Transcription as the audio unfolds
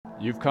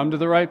You've come to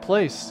the right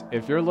place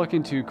if you're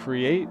looking to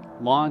create,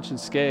 launch, and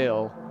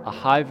scale a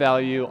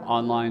high-value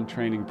online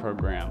training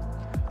program.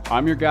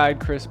 I'm your guide,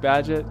 Chris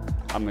Badgett.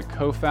 I'm the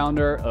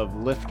co-founder of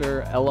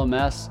Lifter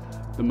LMS,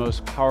 the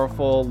most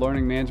powerful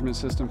learning management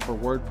system for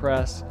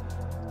WordPress.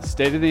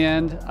 Stay to the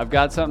end. I've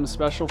got something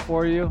special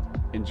for you.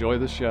 Enjoy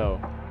the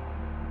show.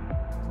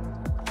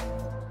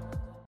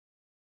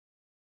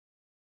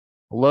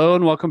 Hello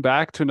and welcome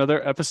back to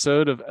another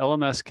episode of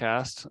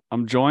LMScast.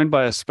 I'm joined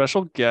by a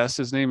special guest.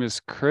 His name is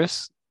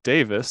Chris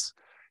Davis.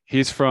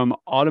 He's from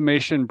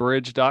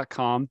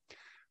automationbridge.com.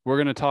 We're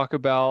going to talk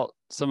about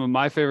some of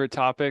my favorite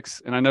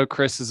topics, and I know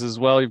Chris is as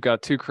well. You've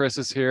got two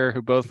Chris's here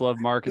who both love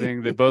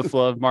marketing. They both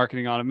love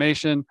marketing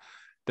automation.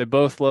 They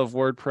both love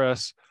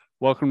WordPress.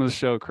 Welcome to the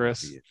show,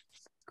 Chris.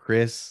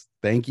 Chris,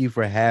 thank you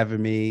for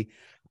having me.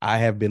 I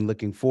have been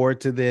looking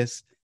forward to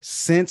this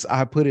since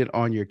I put it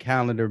on your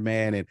calendar,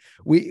 man. And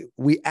we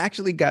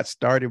actually got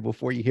started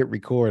before you hit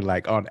record,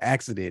 like on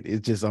accident.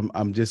 It's just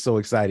I'm just so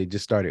excited.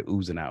 Just started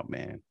oozing out,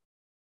 man.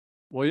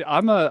 Well,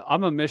 I'm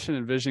a mission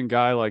and vision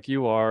guy like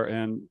you are,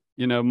 and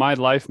you know my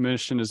life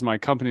mission is my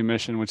company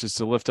mission, which is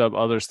to lift up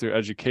others through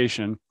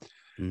education.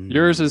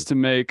 Yours is to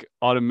make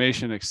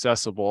automation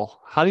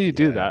accessible. How do you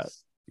do that?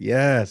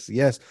 Yes.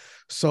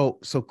 So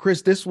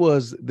Chris, this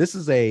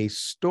is a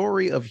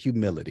story of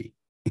humility.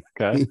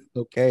 Okay.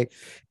 Okay.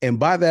 And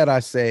by that,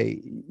 I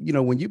say,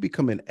 when you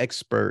become an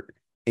expert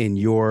in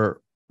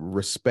your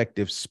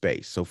respective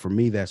space. So for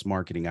me, that's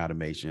marketing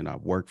automation.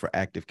 I've worked for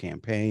Active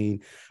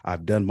Campaign.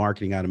 I've done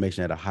marketing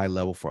automation at a high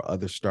level for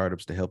other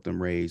startups to help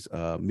them raise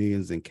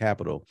millions in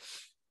capital.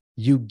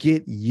 You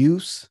get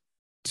used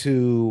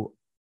to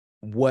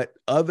what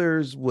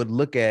others would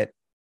look at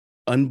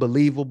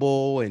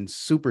unbelievable and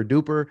super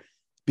duper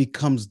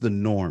becomes the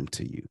norm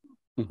to you.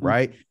 Mm-hmm.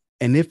 Right.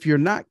 And if you're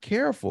not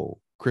careful,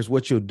 Chris,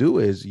 what you'll do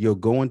is you'll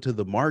go into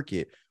the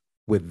market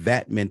with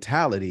that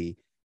mentality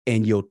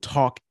and you'll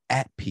talk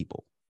at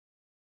people.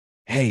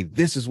 Hey,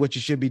 this is what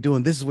you should be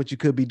doing. This is what you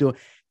could be doing.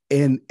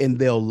 And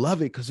they'll love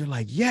it because they're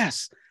like,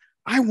 yes,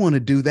 I want to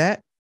do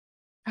that.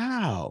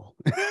 How?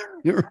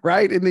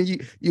 Right. And then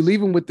you leave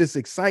them with this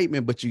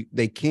excitement, but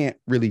they can't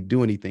really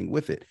do anything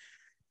with it.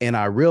 And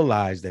I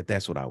realized that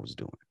that's what I was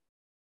doing.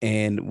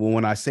 And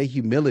when I say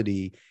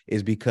humility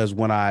is because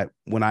when I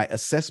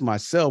assess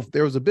myself,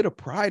 there was a bit of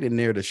pride in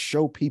there to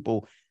show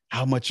people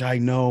how much I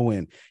know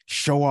and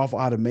show off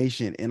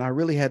automation. And I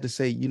really had to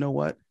say, you know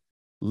what?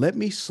 Let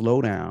me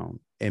slow down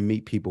and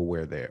meet people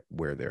where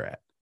they're at.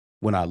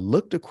 When I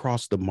looked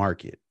across the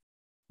market,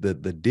 the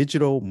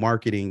digital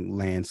marketing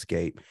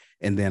landscape,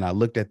 and then I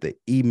looked at the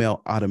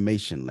email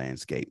automation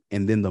landscape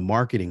and then the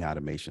marketing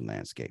automation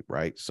landscape,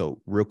 right? So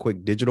real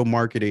quick, digital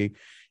marketing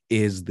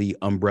is the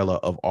umbrella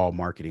of all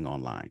marketing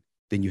online.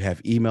 Then you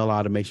have email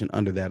automation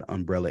under that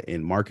umbrella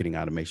and marketing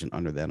automation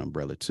under that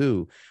umbrella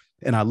too.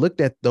 And I looked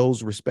at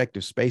those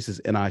respective spaces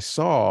and I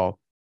saw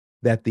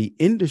that the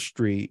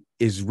industry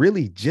is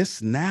really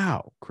just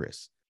now,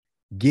 Chris,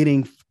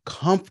 getting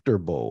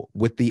comfortable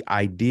with the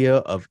idea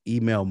of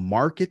email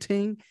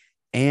marketing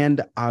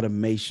and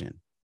automation.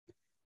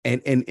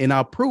 And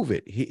I'll prove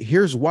it.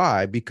 Here's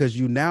why, because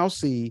you now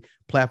see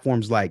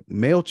platforms like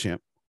MailChimp,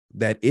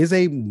 that is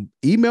a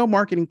email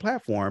marketing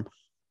platform,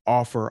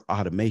 offer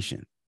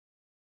automation,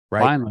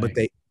 right? Finally. But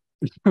they,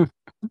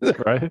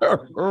 right.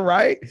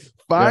 Right.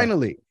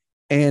 Finally.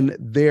 Yeah. And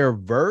their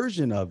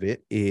version of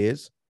it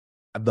is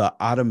the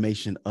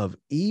automation of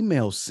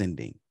email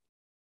sending.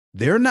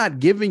 They're not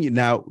giving you,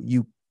 now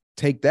you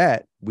take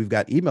that, we've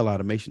got email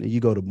automation, and you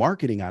go to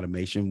marketing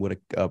automation with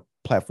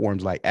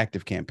platforms like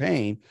Active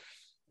Campaign,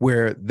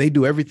 where they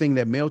do everything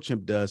that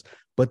MailChimp does,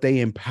 but they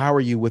empower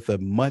you with a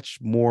much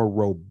more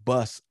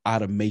robust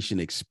automation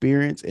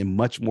experience and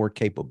much more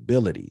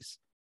capabilities,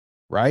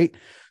 right?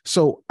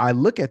 So I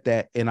look at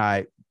that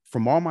and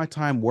from all my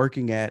time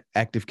working at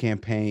Active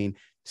Campaign,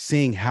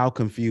 seeing how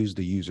confused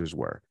the users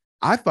were.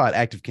 I thought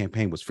Active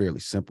Campaign was fairly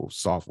simple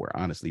software,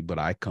 honestly, but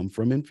I come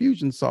from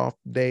Infusionsoft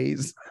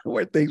days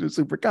where things were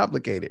super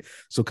complicated.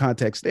 So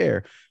context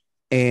there.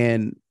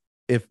 And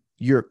if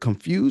you're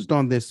confused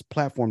on this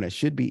platform that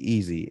should be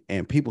easy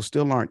and people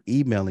still aren't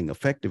emailing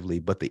effectively,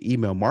 but the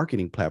email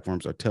marketing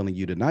platforms are telling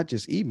you to not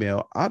just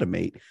email,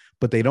 automate,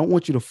 but they don't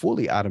want you to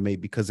fully automate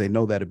because they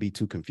know that'd be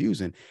too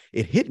confusing.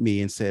 It hit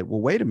me and said,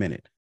 well, wait a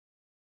minute.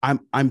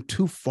 I'm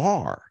too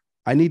far.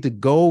 I need to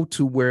go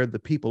to where the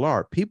people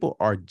are. People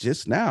are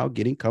just now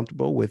getting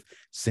comfortable with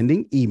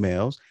sending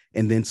emails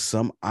and then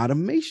some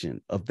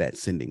automation of that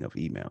sending of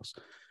emails.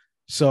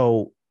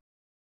 So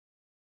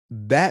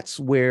that's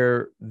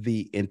where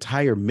the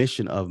entire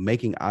mission of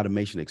making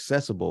automation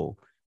accessible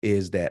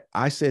is, that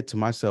I said to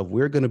myself,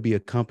 we're going to be a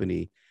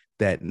company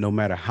that no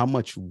matter how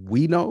much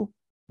we know,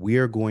 we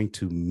are going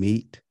to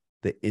meet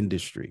the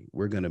industry.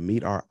 We're going to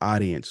meet our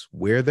audience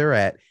where they're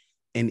at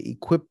and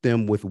equip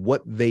them with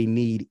what they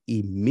need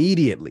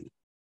immediately.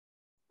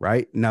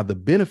 Right now, the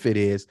benefit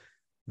is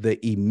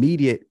the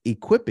immediate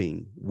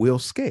equipping will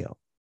scale.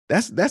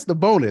 That's the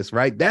bonus,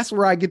 right? That's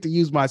where I get to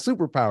use my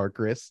superpower,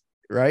 Chris.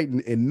 right?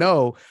 And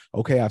know,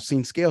 okay, I've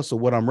seen scale. So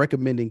what I'm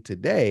recommending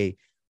today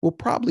will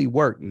probably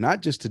work,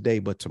 not just today,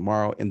 but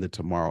tomorrow and the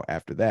tomorrow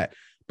after that.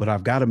 But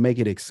I've got to make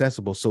it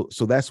accessible. So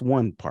that's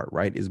one part,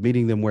 right? Is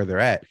meeting them where they're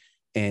at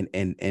and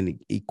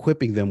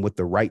equipping them with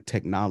the right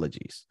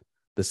technologies.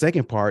 The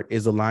second part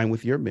is aligned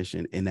with your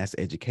mission, and that's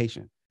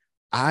education.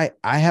 I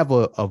have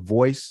a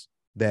voice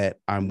that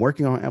I'm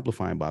working on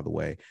amplifying, by the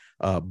way,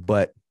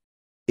 but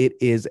it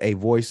is a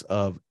voice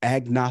of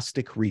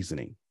agnostic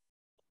reasoning.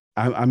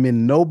 I'm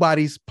in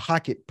nobody's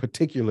pocket,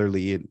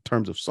 particularly in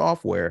terms of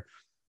software,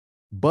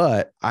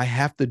 but I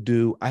have to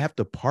do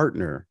better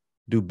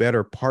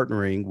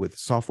partnering with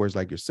softwares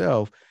like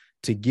yourself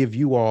to give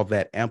you all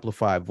that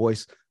amplified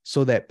voice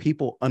so that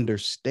people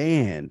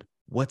understand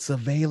what's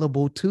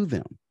available to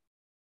them.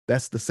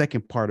 That's the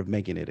second part of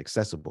making it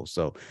accessible.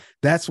 So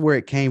that's where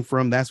it came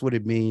from. That's what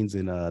it means.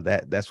 And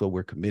that's what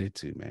we're committed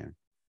to, man.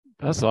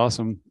 That's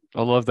awesome.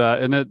 I love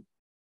that. And I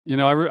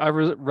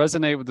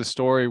resonate with the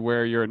story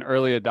where you're an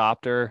early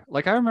adopter.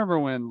 Like I remember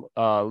when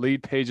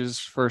Lead Pages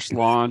first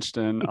launched,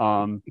 and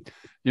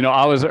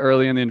I was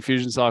early in the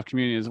Infusionsoft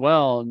community as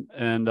well.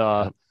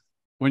 And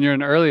when you're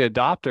an early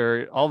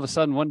adopter, all of a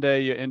sudden one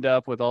day you end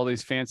up with all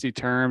these fancy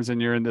terms,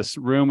 and you're in this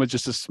room with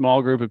just a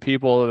small group of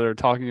people that are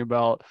talking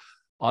about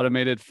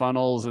automated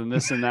funnels and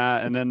this and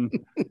that, and then,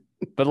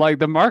 but like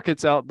the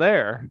market's out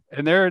there,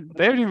 and they haven't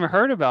even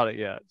heard about it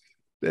yet.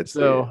 That's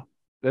a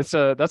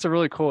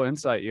really cool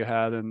insight you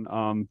had,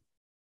 and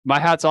my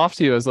hat's off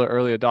to you as the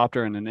early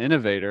adopter and an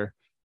innovator.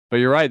 But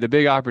you're right, the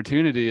big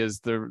opportunity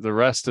is the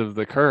rest of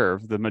the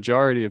curve, the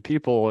majority of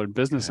people and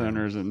business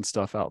owners and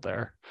stuff out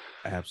there.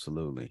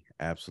 Absolutely.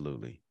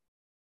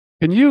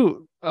 Can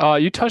you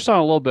you touched on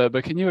it a little bit,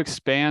 but can you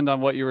expand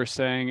on what you were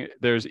saying?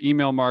 There's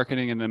email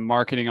marketing and then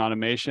marketing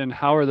automation.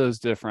 How are those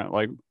different?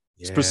 Like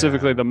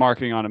specifically the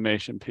marketing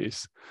automation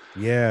piece.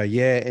 Yeah.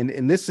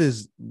 And this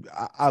is,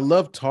 I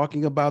love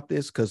talking about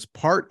this because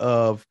part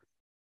of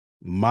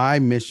my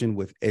mission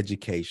with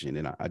education,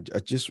 and I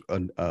just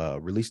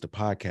released a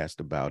podcast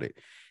about it,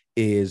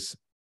 is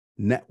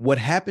what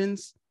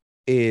happens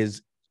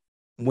is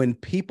when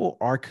people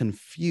are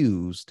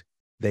confused,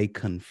 they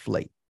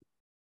conflate.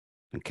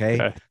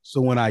 Okay. So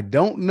when I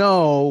don't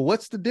know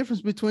what's the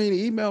difference between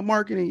email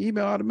marketing,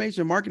 email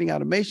automation, marketing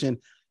automation,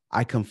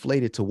 I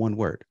conflate it to one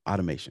word: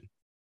 automation.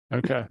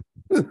 Okay.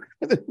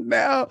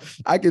 Now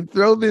I can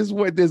throw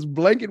this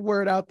blanket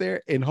word out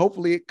there, and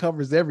hopefully it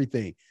covers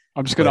everything.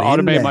 I'm just going to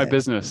automate my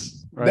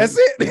business. Right? That's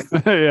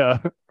it. Yeah.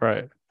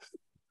 Right.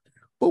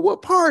 But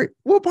what part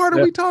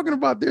are we talking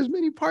about? There's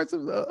many parts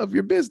of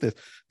your business.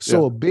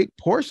 So a big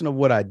portion of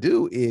what I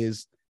do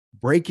is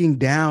breaking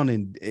down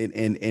and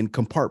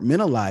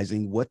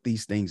compartmentalizing what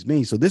these things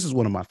mean. So this is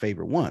one of my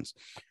favorite ones.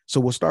 So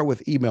we'll start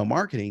with email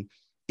marketing.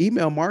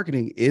 Email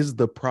marketing is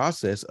the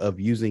process of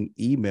using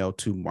email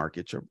to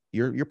market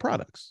your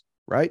products,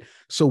 right?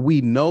 So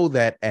we know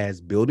that as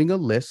building a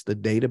list, a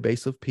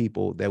database of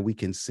people that we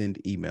can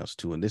send emails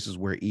to, and this is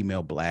where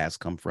email blasts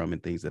come from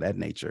and things of that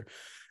nature.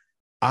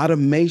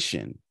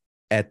 Automation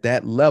at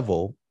that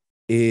level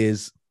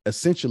is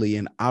essentially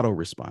an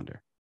autoresponder.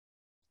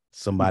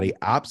 Somebody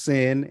opts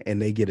in and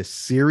they get a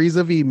series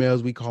of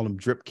emails. We call them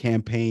drip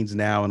campaigns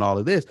now and all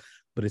of this,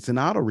 but it's an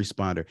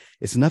autoresponder.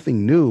 It's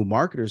nothing new.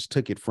 Marketers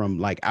took it from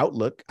like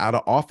Outlook, out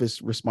of office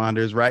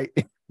responders, right?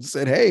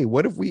 Said, hey,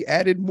 what if we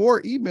added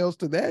more emails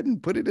to that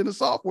and put it in a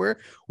software?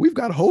 We've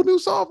got a whole new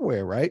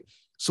software, right?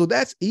 So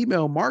that's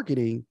email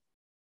marketing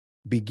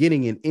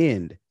beginning and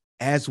end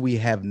as we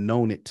have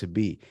known it to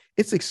be.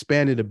 It's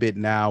expanded a bit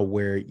now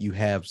where you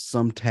have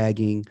some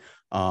tagging.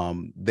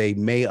 They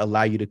may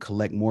allow you to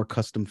collect more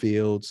custom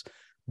fields,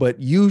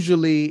 but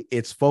usually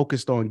it's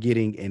focused on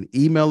getting an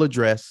email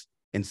address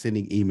and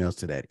sending emails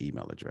to that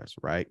email address,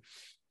 right?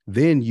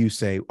 Then you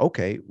say,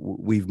 okay,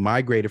 we've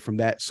migrated from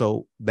that.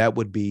 So that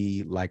would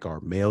be like our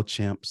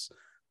MailChimps,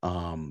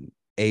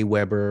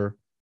 Aweber,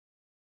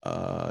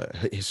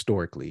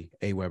 historically,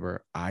 Aweber,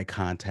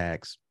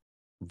 iContacts,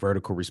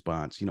 vertical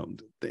response,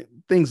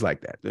 things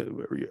like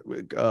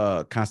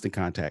that, constant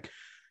contact.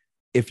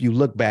 If you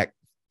look back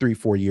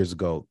 3-4 years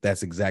ago,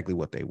 that's exactly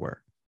what they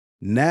were.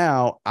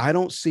 Now, I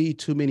don't see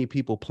too many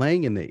people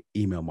playing in the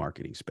email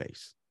marketing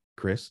space,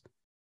 Chris.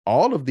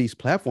 All of these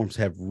platforms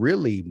have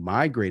really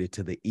migrated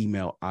to the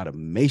email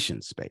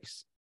automation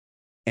space.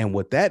 And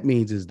what that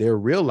means is they're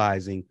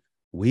realizing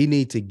we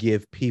need to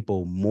give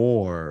people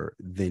more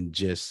than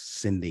just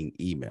sending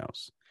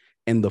emails.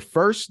 And the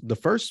first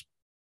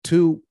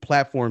two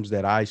platforms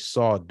that I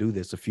saw do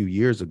this a few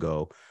years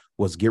ago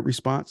was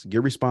GetResponse.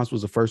 GetResponse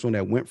was the first one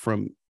that went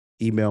from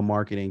email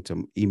marketing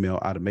to email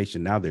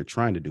automation. Now they're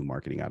trying to do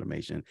marketing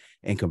automation,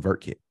 and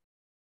ConvertKit.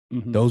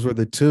 Mm-hmm. Those were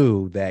the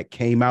two that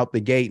came out the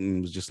gate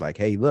and was just like,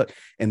 hey, look.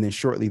 And then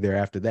shortly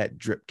thereafter, that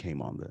Drip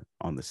came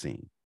on the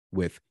scene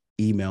with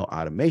email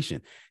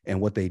automation.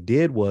 And what they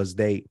did was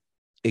they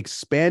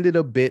expanded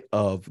a bit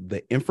of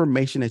the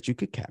information that you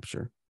could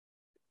capture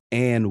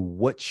and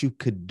what you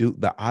could do,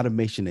 the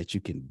automation that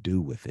you can do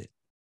with it.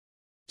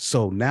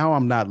 So now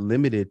I'm not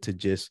limited to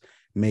just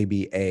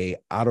maybe a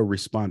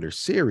autoresponder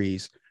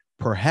series,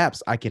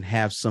 perhaps I can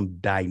have some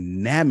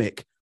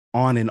dynamic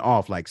on and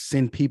off, like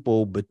send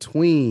people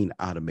between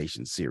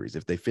automation series.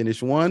 If they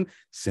finish one,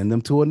 send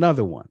them to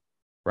another one,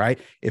 right?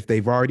 If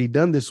they've already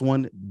done this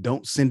one,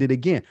 don't send it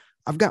again.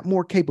 I've got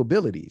more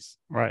capabilities,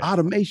 Right.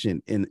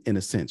 automation in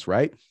a sense,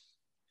 right?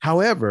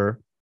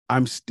 However,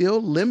 I'm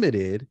still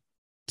limited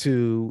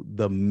to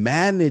the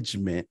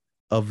management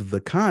of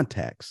the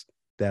contacts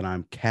that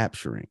I'm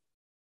capturing.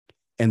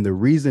 And the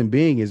reason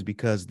being is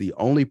because the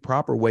only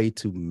proper way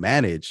to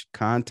manage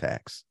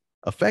contacts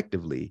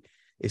effectively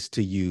is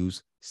to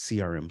use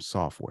CRM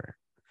software.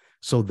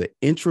 So the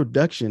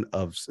introduction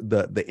of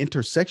the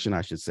intersection,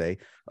 I should say,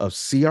 of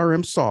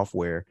CRM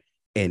software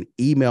and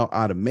email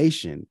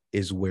automation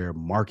is where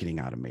marketing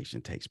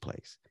automation takes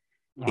place.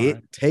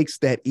 It takes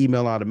that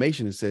email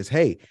automation and says,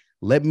 hey,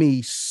 let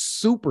me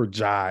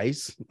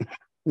supergize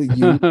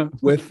you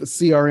with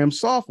CRM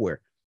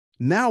software.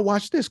 Now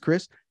watch this,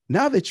 Chris.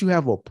 Now that you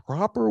have a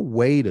proper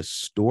way to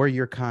store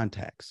your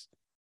contacts,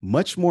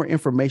 much more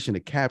information to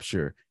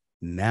capture,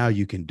 now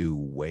you can do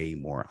way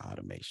more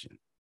automation.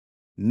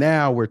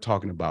 Now we're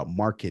talking about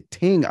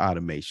marketing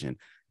automation,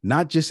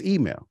 not just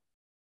email,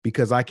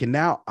 because I can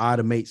now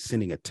automate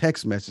sending a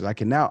text message. I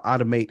can now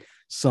automate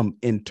some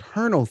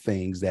internal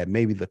things that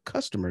maybe the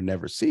customer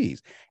never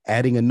sees,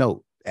 adding a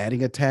note,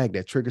 adding a tag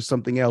that triggers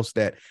something else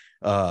that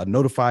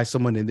notifies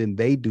someone and then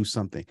they do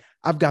something.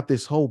 I've got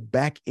this whole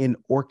back end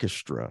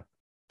orchestra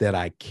that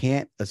I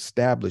can't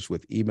establish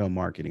with email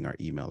marketing or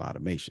email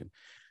automation.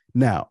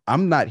 Now,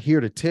 I'm not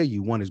here to tell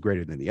you one is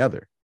greater than the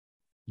other.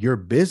 Your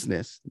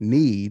business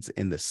needs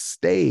and the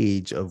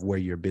stage of where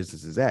your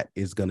business is at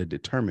is going to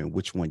determine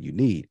which one you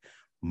need.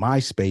 My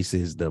space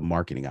is the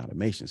marketing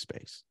automation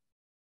space.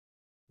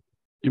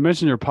 You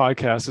mentioned your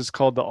podcast. It's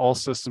called the All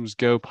Systems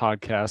Go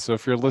podcast. So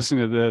if you're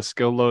listening to this,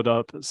 go load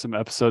up some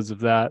episodes of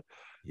that.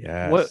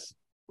 Yes.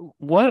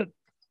 What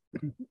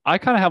I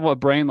kind of have a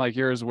brain like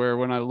yours where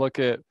when I look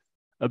at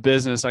a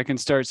business, I can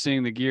start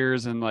seeing the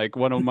gears and like,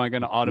 what am I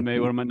going to automate?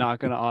 What am I not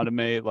going to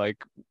automate?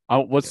 Like,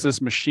 what's this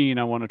machine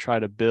I want to try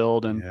to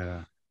build?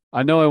 And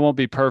I know it won't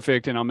be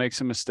perfect and I'll make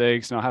some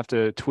mistakes and I'll have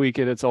to tweak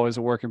it. It's always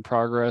a work in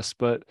progress.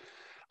 But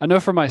I know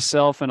for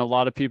myself and a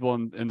lot of people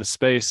in the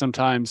space,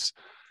 sometimes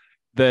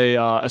they,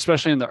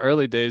 especially in the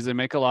early days, they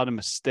make a lot of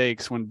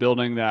mistakes when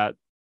building that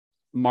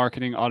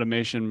marketing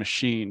automation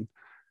machine.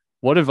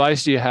 What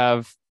advice do you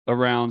have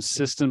around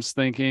systems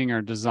thinking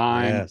or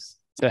design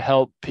to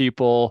help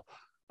people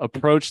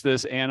approach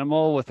this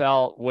animal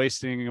without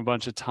wasting a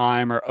bunch of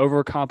time or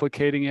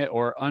overcomplicating it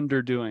or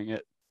underdoing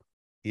it?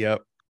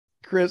 Yep.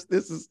 Chris,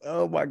 this is,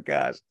 oh my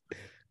gosh.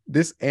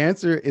 This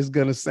answer is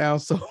going to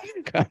sound so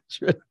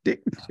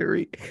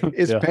contradictory.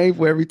 It's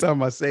painful every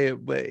time I say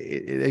it, but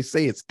they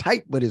say it's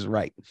tight, but it's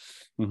right.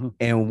 Mm-hmm.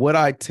 And what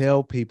I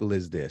tell people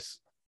is this: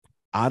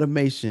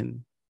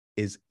 automation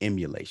is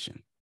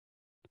emulation.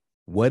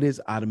 What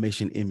is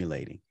automation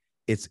emulating?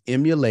 It's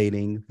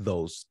emulating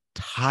those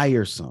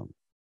tiresome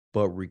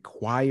but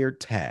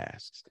required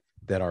tasks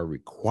that are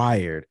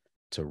required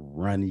to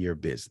run your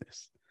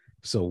business.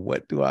 So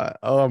what do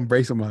I'm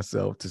bracing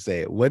myself to say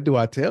it. What do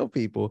I tell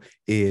people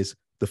is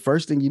the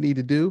first thing you need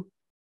to do,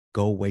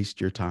 go waste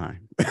your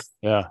time.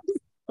 Yeah.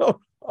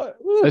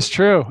 It's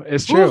true.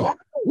 It's true.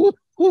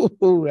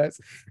 That's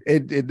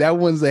it. That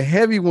one's a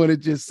heavy one. It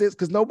just sits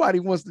because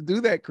nobody wants to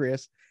do that,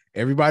 Chris.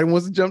 Everybody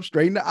wants to jump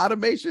straight into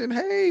automation.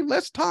 Hey,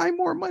 less time,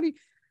 more money.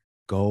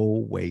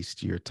 Go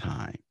waste your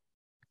time.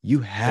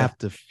 You have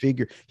to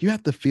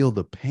feel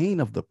the pain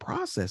of the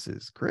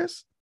processes,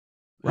 Chris.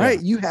 Right.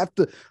 Yeah. You have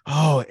to,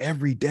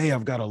 every day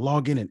I've got to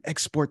log in and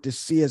export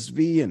this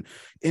CSV and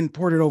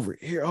import it over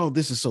here. Oh,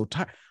 this is so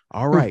tight.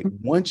 All right.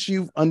 Once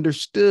you've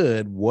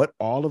understood what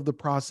all of the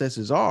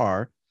processes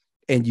are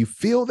and you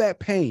feel that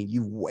pain,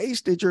 you've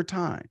wasted your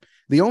time.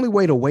 The only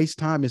way to waste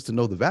time is to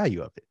know the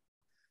value of it.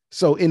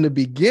 So in the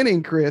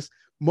beginning, Chris,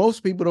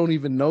 most people don't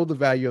even know the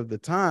value of the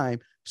time.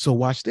 So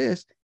watch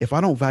this. If I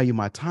don't value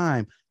my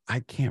time, I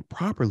can't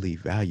properly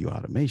value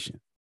automation.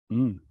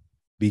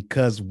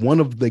 Because one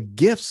of the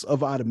gifts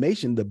of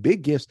automation, the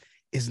big gifts,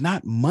 is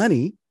not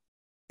money.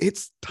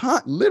 It's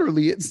time.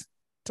 Literally, it's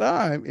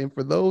time. And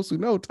for those who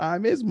know,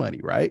 time is money,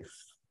 right?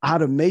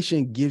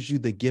 Automation gives you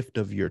the gift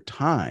of your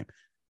time.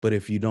 But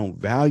if you don't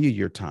value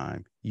your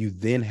time, you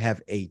then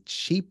have a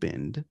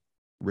cheapened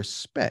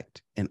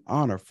respect and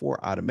honor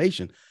for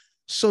automation.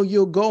 So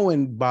you'll go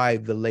and buy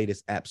the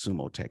latest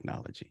AppSumo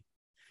technology.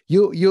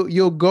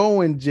 You'll go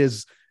and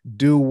just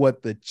do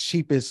what the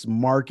cheapest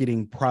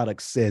marketing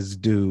product says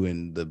do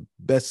and the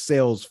best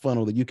sales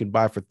funnel that you can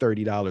buy for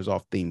 $30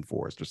 off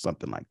ThemeForest or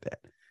something like that,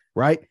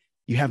 right?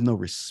 You have no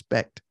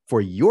respect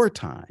for your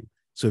time.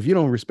 So if you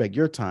don't respect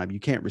your time, you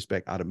can't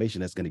respect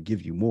automation that's going to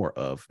give you more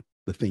of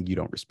the thing you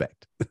don't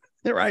respect,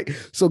 right?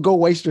 So go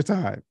waste your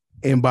time.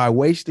 And by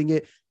wasting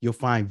it, you'll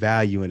find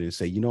value in it and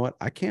say, you know what?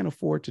 I can't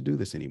afford to do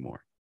this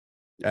anymore.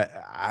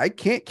 I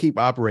can't keep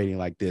operating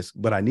like this,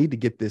 but I need to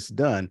get this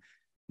done.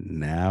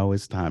 Now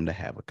it's time to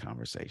have a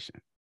conversation.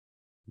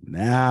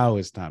 Now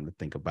it's time to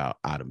think about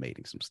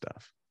automating some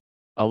stuff.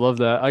 I love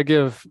that. I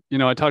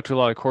talk to a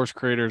lot of course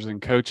creators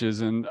and coaches,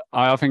 and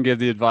I often give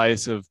the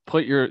advice of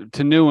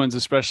to new ones,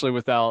 especially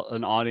without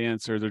an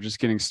audience or they're just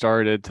getting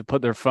started, to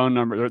put their phone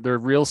number, their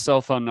real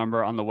cell phone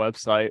number on the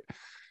website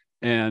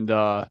and,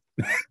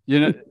 you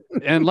know,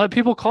 and let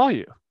people call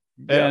you.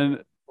 Yep.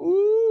 And,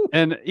 Ooh.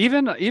 and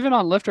even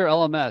on Lifter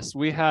LMS,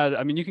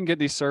 you can get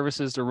these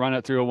services to run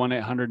it through a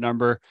 1-800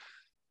 number.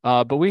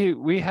 But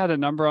we had a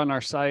number on our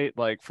site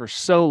like for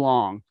so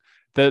long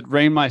that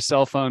rang my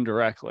cell phone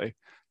directly.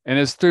 And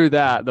it's through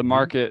that the Mhm.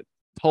 market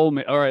told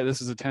me, all right,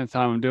 this is the 10th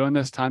time I'm doing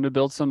this, time to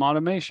build some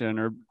automation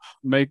or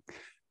make,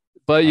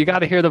 but I you got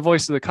love to hear the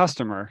voice of the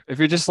customer. If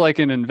you're just like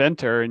an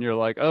inventor and you're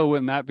like, oh,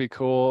 wouldn't that be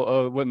cool?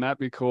 Oh, wouldn't that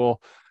be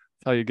cool?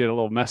 That's how you get a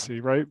little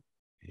messy, right?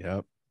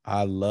 Yep.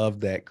 I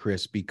love that,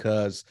 Chris,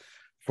 because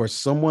for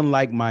someone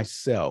like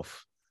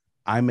myself,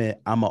 I'm a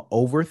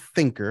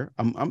overthinker.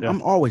 Yeah.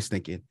 I'm always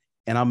thinking,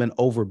 and I'm an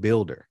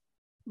overbuilder.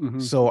 Mm-hmm.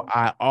 So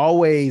I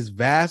always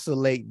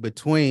vacillate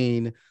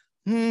between,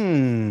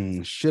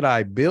 should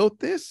I build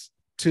this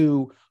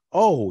to,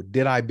 oh,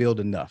 did I build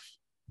enough?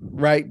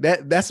 Right.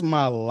 That's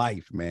my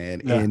life,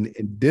 man. Yeah. And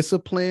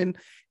discipline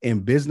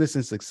and business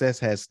and success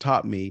has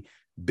taught me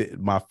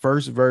my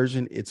first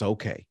version, it's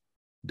okay.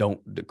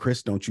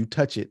 Chris, don't you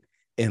touch it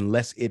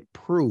unless it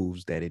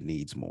proves that it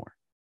needs more.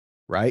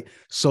 Right.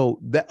 So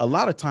that a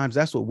lot of times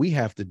that's what we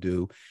have to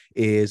do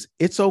is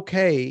it's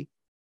okay,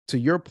 to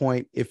your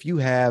point, if you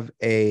have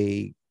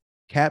a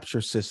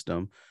capture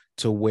system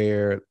to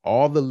where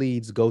all the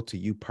leads go to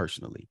you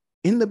personally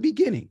in the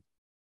beginning,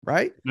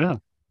 right? Yeah.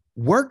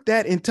 Work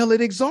that until it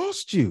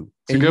exhausts you.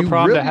 It's a And good you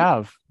problem to really,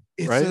 have,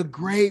 it's right? a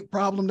great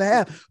problem to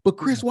have. But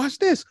Yeah. Chris, watch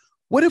this.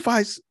 What if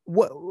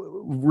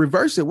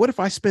reverse it? What if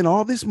I spend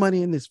all this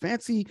money in this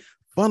fancy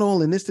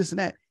funnel and this, and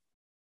that,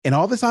 and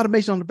all this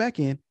automation on the back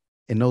end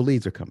and no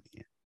leads are coming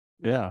in?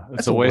 Yeah. It's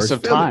That's a a waste worse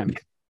of feeling. time,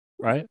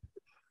 right?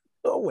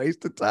 A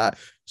waste of time.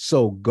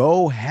 So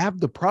go have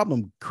the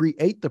problem,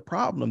 create the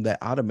problem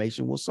that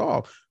automation will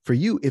solve for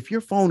you. If your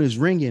phone is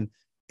ringing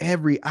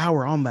every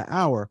hour on the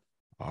hour,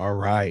 all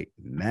right,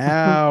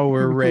 now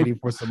we're ready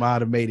for some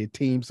automated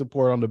team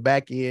support on the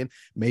back end.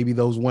 Maybe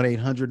those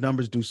 1-800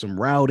 numbers, do some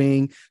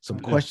routing, some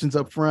Yeah. questions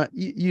up front,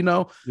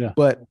 Yeah.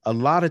 but a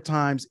lot of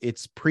times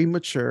it's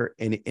premature,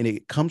 and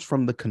it comes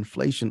from the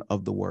conflation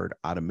of the word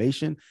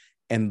automation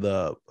and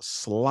the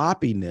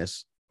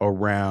sloppiness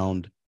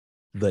around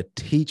the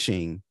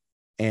teaching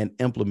and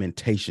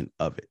implementation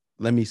of it.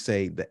 Let me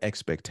say the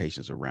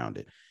expectations around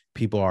it.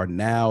 People are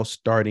now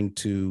starting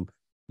to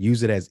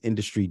use it as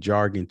industry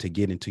jargon to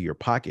get into your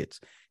pockets.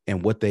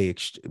 And what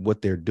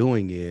they're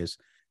doing is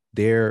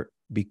they're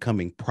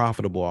becoming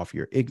profitable off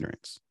your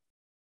ignorance.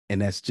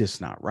 And that's just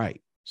not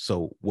right.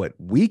 So what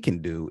we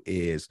can do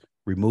is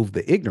remove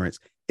the ignorance.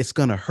 It's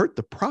going to hurt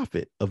the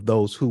profit of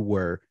those who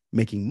were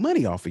making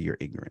money off of your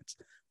ignorance,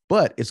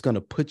 but it's going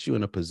to put you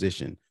in a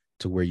position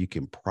to where you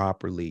can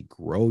properly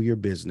grow your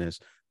business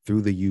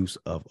through the use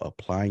of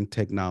applying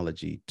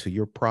technology to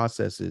your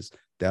processes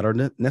that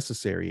are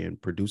necessary in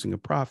producing a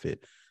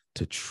profit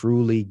to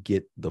truly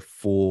get the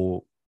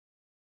full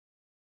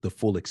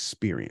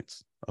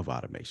experience of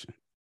automation.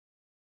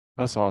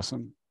 That's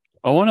awesome.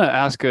 I want to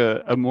ask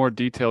a more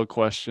detailed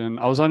question.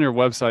 I was on your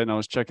website and I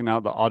was checking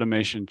out the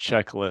automation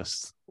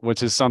checklist,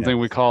 which is Yeah. something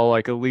we call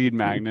like a lead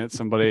magnet.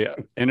 Somebody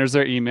enters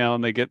their email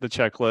and they get the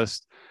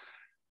checklist.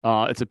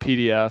 It's a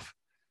PDF.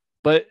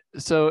 But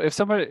so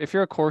if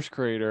you're a course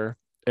creator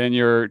and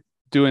you're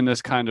doing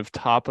this kind of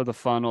top of the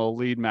funnel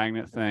lead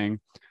magnet thing,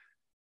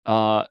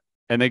 uh,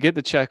 and they get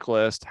the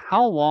checklist,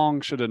 how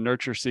long should a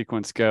nurture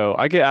sequence go?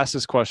 I get asked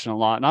this question a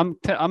lot, and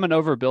I'm an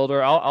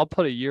overbuilder. I'll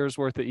put a year's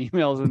worth of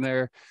emails in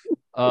there.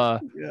 Uh,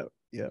 Yeah.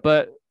 Yeah.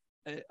 but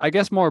I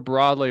guess more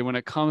broadly, when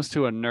it comes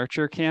to a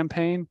nurture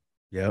campaign,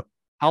 Yep.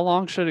 how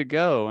long should it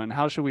go, and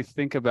how should we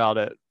think about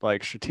it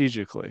like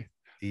strategically?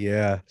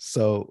 Yeah.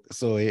 So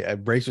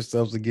brace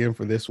yourselves again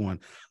for this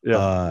one. Yeah.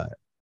 Uh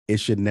it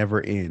should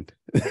never end.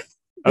 It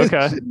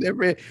Okay. should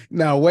never end.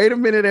 Now, wait a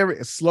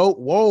minute, slow.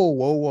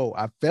 Whoa.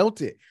 I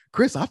felt it.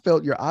 Chris, I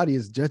felt your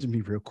audience judging me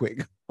real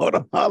quick. Hold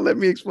on. Let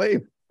me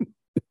explain.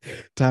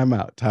 Time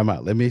out.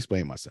 Let me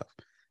explain myself.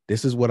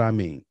 This is what I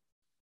mean.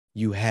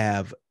 You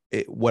have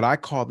what I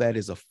call that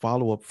is a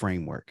follow-up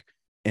framework.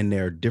 And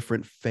there are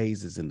different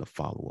phases in the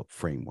follow-up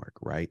framework,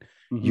 right?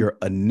 Mm-hmm. Your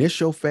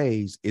initial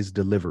phase is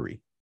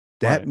delivery.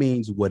 That Right.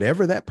 means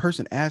whatever that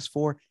person asked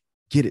for,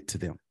 get it to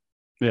them.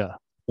 Yeah.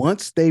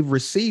 Once they've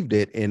received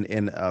it, and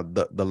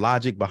the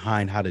logic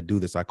behind how to do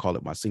this, I call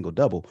it my single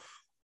double.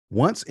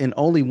 Once and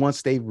only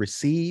once they've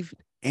received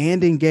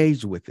and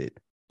engaged with it,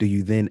 do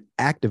you then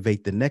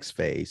activate the next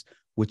phase,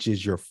 which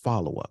is your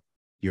follow-up,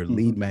 your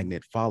lead Mm-hmm.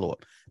 magnet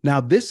follow-up.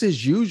 Now, this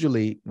is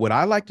usually what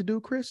I like to do,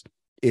 Chris,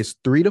 is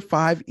 3 to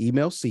 5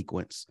 email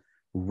sequence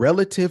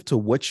relative to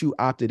what you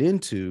opted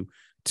into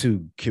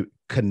to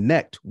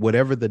connect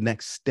whatever the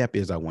next step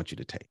is I want you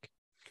to take.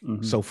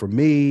 Mm-hmm. So for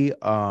me,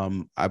 I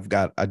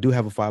do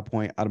have a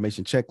 5-point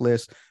automation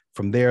checklist.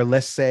 From there,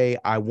 let's say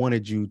I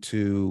wanted you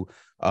to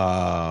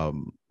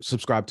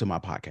subscribe to my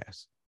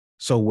podcast.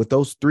 So with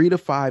those 3 to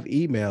 5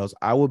 emails,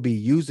 I will be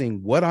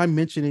using what I'm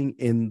mentioning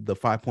in the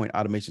 5-point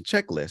automation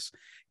checklist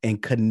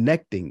and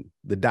connecting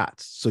the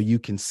dots. So you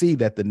can see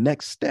that the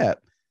next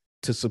step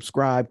to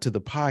subscribe to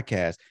the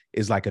podcast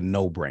is like a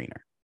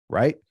no-brainer,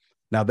 right?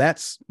 Now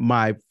that's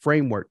my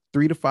framework,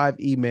 3 to 5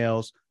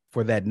 emails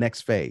for that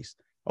next phase.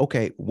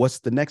 Okay, what's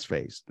the next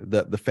phase?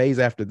 The phase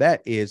after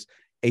that is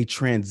a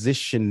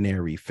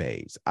transitionary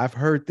phase. I've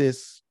heard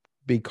this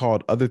be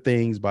called other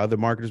things by other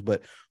marketers,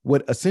 but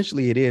what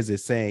essentially it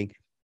is saying,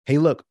 hey,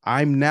 look,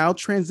 I'm now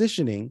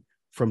transitioning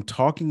from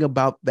talking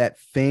about that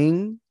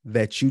thing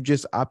that you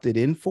just opted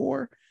in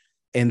for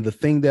and the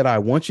thing that I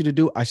want you to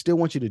do. I still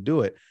want you to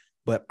do it,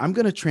 but I'm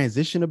going to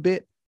transition a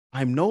bit.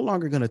 I'm no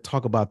longer going to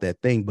talk about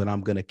that thing, but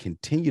I'm going to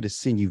continue to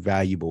send you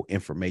valuable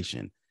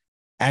information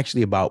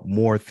actually about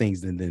more things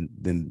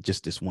than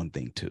just this one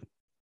thing too.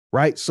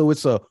 Right. So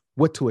it's a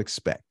what to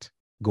expect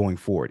going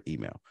forward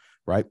email.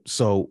 Right.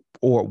 So,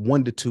 or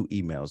 1 to 2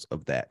 emails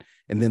of that.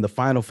 And then the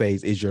final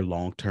phase is your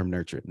long-term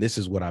nurture. This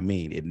is what I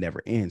mean. It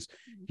never ends.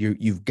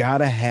 You've got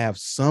to have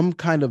some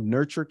kind of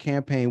nurture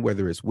campaign,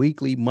 whether it's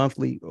weekly,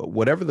 monthly, or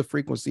whatever the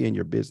frequency in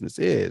your business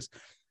is,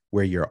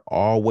 where you're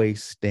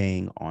always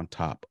staying on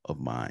top of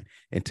mind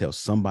until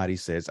somebody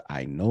says,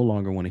 I no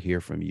longer want to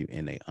hear from you,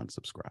 and they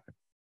unsubscribe.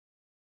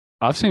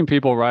 I've seen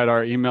people write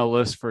our email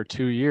list for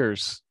 2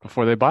 years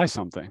before they buy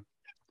something.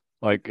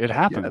 Like it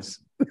happens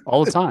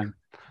all the time.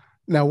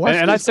 Now, watch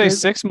and this, I'd say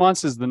Chris. 6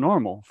 months is the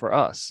normal for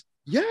us.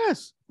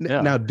 Yes.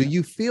 Yeah. Now, do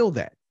you feel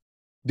that?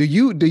 Do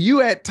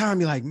you at time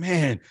you're like,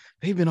 man,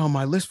 they've been on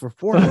my list for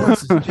 4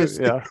 months? It's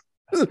just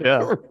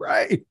yeah.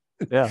 right.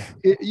 Yeah.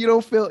 You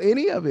don't feel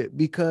any of it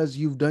because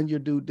you've done your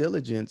due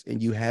diligence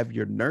and you have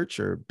your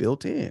nurture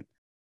built in.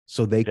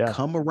 So they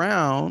come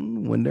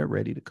around when they're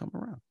ready to come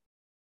around.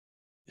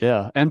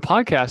 Yeah. And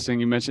podcasting,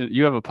 you mentioned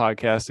you have a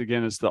podcast.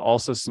 Again, it's the All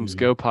Systems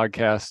Go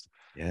podcast.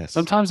 Yes.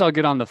 Sometimes I'll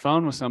get on the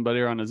phone with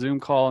somebody or on a Zoom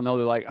call and they'll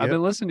be like, I've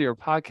been listening to your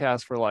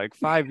podcast for like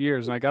 5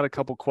 years and I got a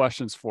couple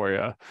questions for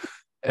you.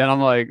 And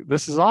I'm like,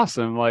 this is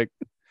awesome. Like,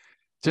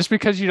 just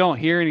because you don't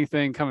hear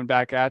anything coming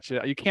back at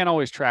you, you can't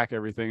always track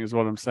everything is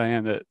what I'm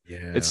saying. That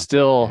it's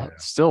still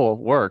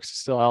works. It's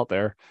still out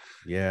there.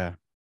 Yeah.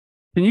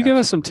 Can you give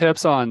us some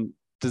tips on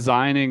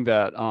designing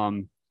that?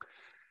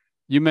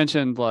 You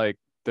mentioned like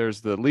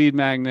there's the lead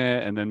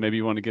magnet and then maybe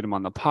you want to get them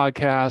on the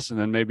podcast and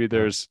then maybe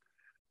there's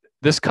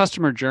this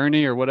customer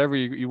journey or whatever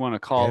you want to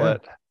call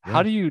it.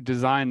 How do you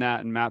design that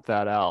and map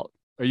that out?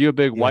 Are you a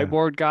big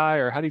whiteboard guy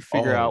or how do you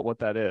figure out what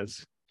that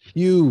is?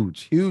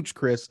 Huge,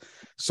 Chris.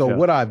 So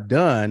what I've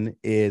done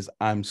is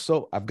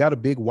I've got a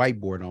big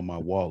whiteboard on my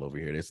wall over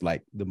here. It's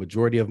like the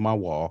majority of my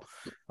wall.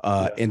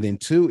 And then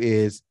 2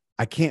 is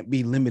I can't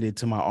be limited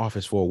to my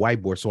office for a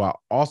whiteboard. So I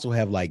also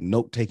have like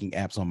note-taking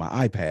apps on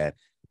my iPad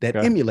that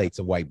emulates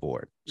a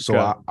whiteboard.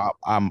 So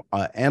I'm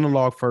an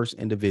analog first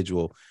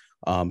individual.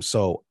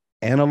 So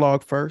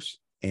analog first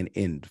and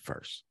end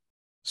first.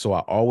 So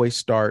I always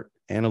start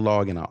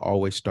analog and I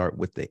always start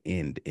with the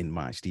end in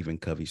mind. Stephen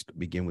Covey's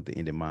begin with the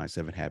end in mind,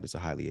 7 Habits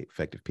of Highly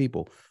Effective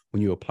People.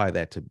 When you apply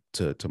that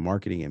to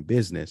marketing and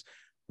business,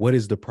 what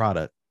is the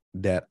product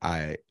that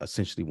I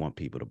essentially want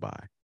people to buy?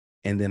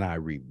 And then I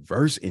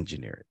reverse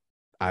engineer it.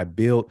 I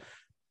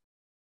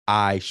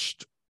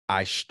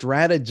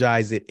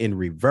strategize it in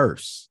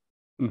reverse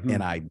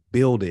and I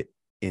build it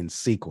in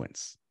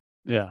sequence.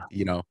 Yeah.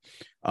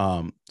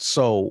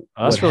 So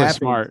that's really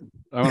smart.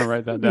 I want to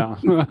write that down.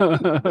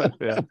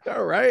 Yeah.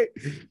 All right.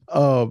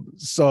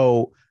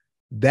 So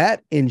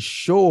that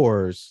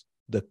ensures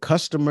the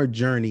customer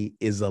journey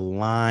is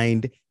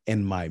aligned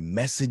and my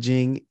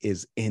messaging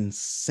is in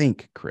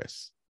sync,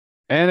 Chris.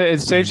 And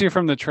it saves you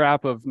from the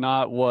trap of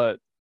not what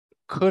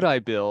could I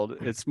build?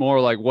 It's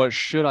more like what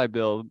should I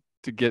build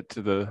to get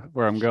to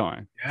where I'm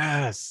going?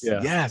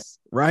 Yes.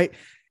 Right.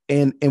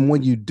 And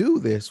when you do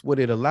this, what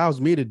it allows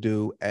me to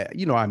do,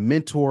 I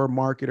mentor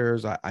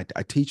marketers, I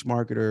teach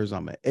marketers,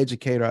 I'm an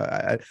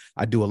educator,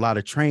 I do a lot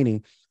of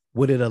training.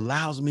 What it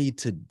allows me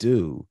to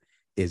do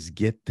is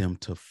get them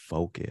to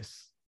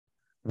focus.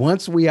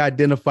 Once we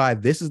identify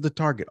this is the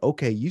target,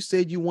 okay, you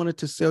said you wanted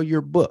to sell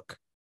your book.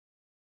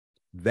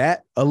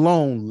 That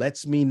alone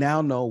lets me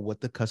now know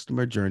what the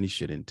customer journey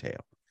should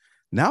entail.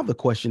 Now the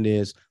question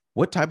is,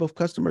 what type of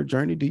customer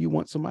journey do you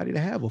want somebody to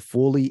have? A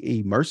fully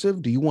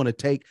immersive? Do you want to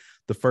take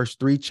the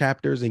first 3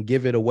 chapters and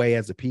give it away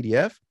as a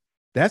PDF?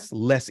 That's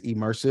less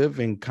immersive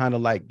and kind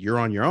of like you're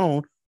on your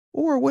own.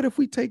 Or what if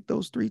we take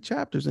those 3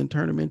 chapters and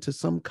turn them into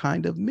some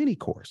kind of mini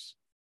course?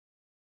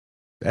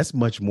 That's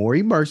much more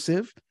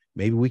immersive.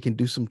 Maybe we can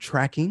do some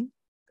tracking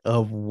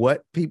of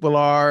what people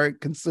are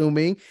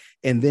consuming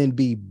and then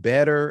be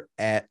better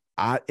at,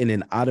 in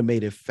an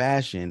automated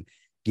fashion,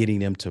 getting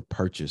them to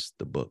purchase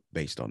the book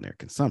based on their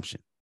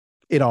consumption.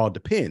 It all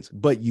depends.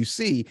 But you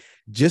see,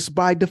 just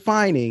by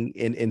defining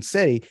and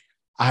say,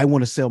 I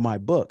want to sell my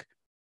book,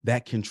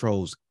 that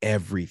controls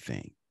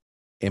everything.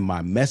 In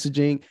my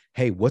messaging,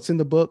 hey, what's in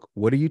the book?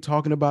 What are you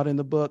talking about in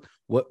the book?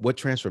 What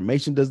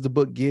transformation does the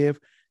book give?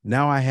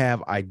 Now I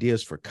have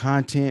ideas for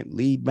content,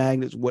 lead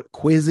magnets, what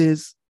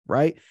quizzes,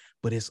 right?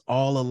 but it's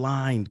all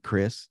aligned,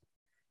 Chris.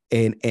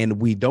 And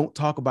we don't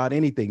talk about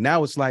anything.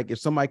 Now it's like if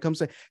somebody comes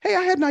say, hey,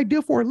 I had an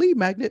idea for a lead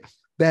magnet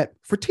that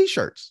for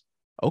t-shirts.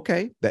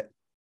 Okay, that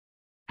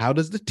how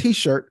does the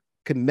t-shirt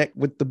connect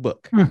with the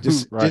book?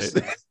 Just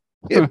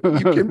if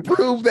you can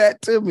prove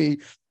that to me,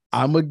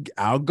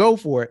 I'll go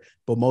for it.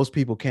 But most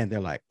people can't.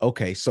 They're like,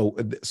 okay, so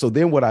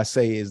then what I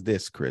say is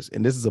this, Chris,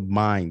 and this is a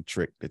mind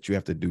trick that you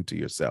have to do to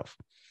yourself.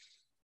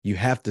 You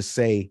have to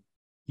say,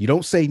 you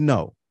don't say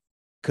no,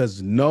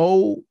 because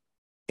no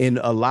in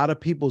a lot of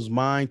people's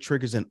mind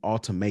triggers an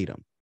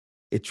ultimatum.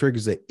 It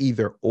triggers an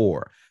either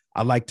or.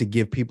 I like to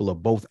give people a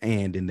both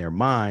and in their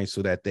mind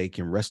so that they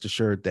can rest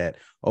assured that,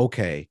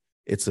 okay,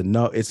 it's a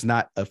no, it's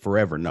not a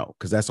forever no,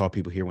 because that's all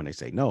people hear when they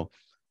say no.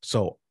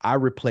 So I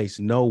replace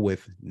no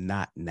with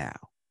not now.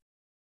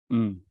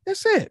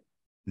 That's it.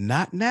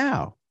 Not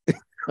now.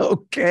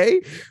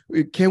 Okay.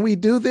 Can we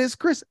do this,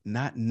 Chris?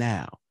 Not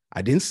now.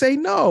 I didn't say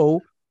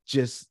no.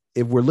 Just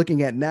if we're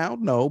looking at now,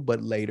 no,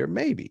 but later,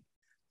 maybe.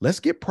 Let's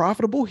get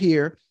profitable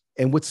here.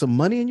 And with some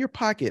money in your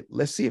pocket,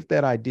 let's see if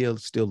that idea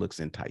still looks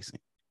enticing.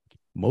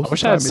 I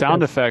wish I had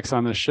sound effects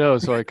on the show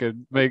so I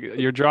could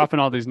you're dropping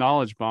all these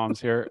knowledge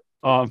bombs here.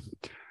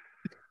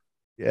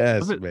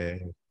 Yes,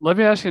 man. Let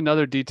me ask you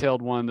another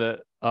detailed one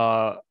that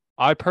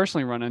I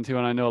personally run into,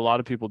 and I know a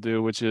lot of people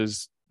do, which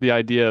is the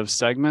idea of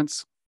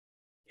segments.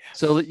 Yes.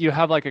 So that you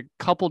have like a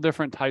couple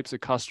different types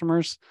of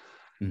customers.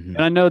 Mm-hmm.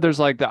 And I know there's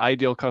like the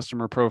ideal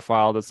customer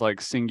profile that's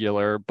like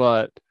singular,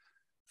 but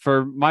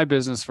for my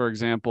business, for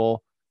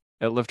example,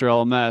 at Lifter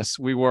LMS,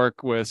 we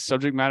work with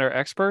subject matter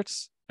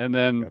experts and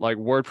then like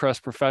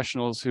WordPress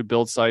professionals who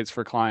build sites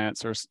for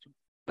clients or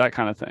that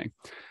kind of thing.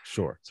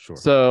 Sure.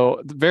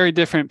 So very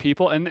different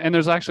people. And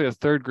there's actually a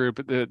third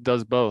group that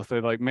does both.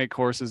 They like make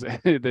courses,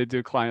 they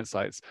do client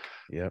sites.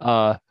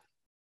 Yeah.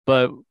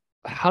 But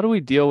how do we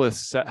deal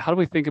with, how do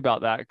we think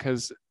about that?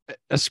 Because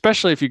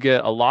especially if you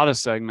get a lot of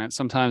segments,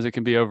 sometimes it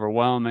can be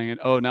overwhelming and,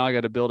 oh, now I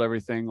got to build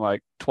everything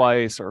like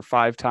twice or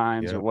 5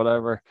 times or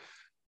whatever.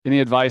 Any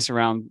advice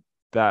around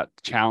that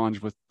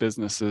challenge with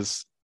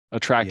businesses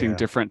attracting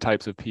different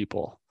types of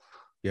people?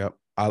 Yep.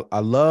 I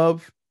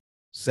love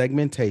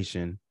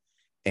segmentation,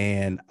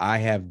 and I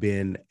have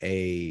been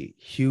a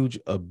huge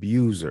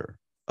abuser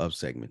of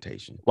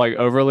segmentation. Like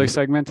overly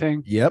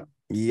segmenting? Yep.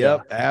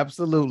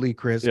 Absolutely,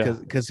 Chris.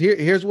 Because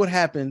here's what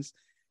happens.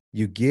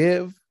 You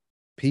give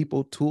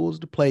people tools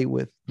to play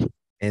with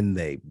and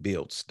they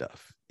build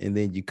stuff. And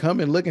then you come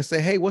and look and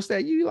say, hey, what's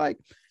that? You like,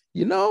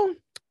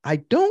 I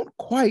don't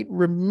quite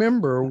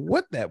remember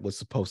what that was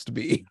supposed to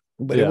be,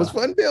 but it was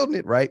fun building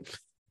it, right?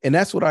 And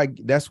that's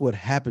what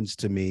happens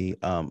to me,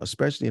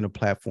 especially in a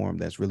platform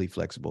that's really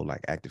flexible,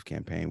 like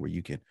ActiveCampaign, where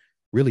you can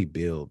really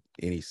build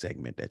any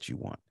segment that you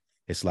want.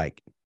 It's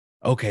like,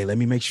 okay, let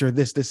me make sure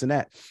this, and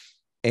that.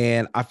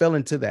 And I fell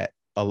into that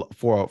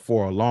for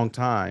a long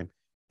time.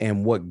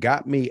 And what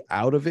got me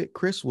out of it,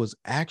 Chris, was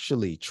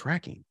actually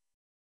tracking.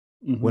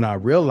 Mm-hmm. When I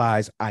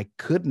realized I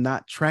could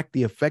not track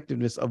the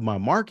effectiveness of my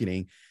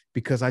marketing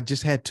because I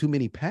just had too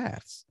many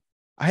paths.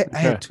 I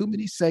had too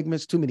many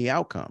segments, too many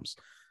outcomes.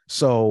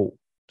 So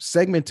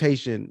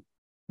segmentation,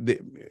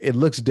 it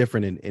looks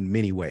different in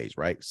many ways,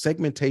 right?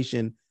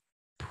 Segmentation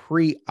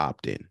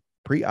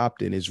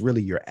pre-opt-in is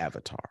really your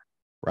avatar,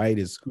 right?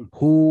 Is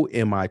who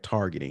am I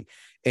targeting?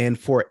 And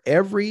for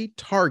every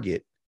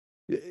target,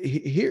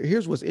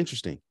 here's what's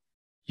interesting.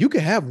 You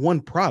could have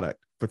one product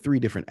for 3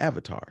 different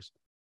avatars,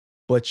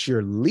 but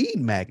your lead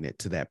magnet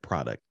to that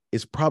product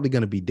is probably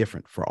going to be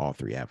different for all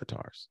 3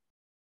 avatars.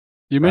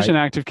 You mentioned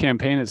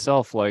ActiveCampaign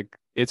itself, like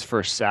it's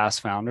for SaaS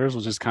founders,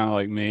 which is kind of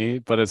like me,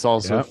 but it's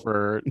also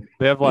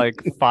they have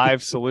like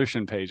 5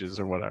 solution pages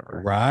or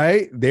whatever.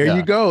 Right. There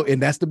you go.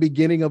 And that's the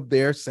beginning of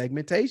their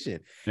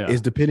segmentation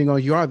is depending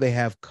on you they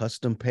have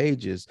custom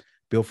pages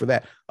built for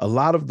that. A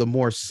lot of the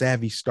more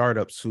savvy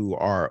startups who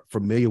are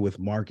familiar with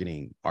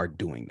marketing are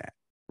doing that,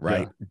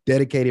 right? Yeah.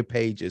 Dedicated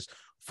pages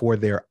for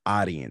their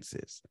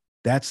audiences.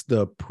 That's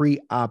the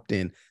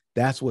pre-opt-in.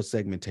 That's what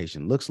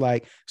segmentation looks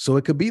like. So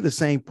it could be the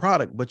same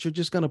product, but you're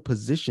just going to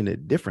position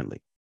it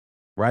differently,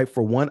 right?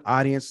 For one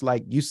audience,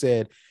 like you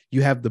said,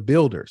 you have the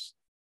builders.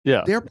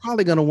 Yeah. They're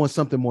probably going to want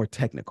something more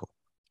technical,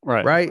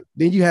 right?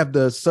 Then you have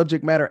the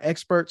subject matter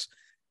experts.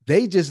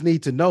 They just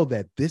need to know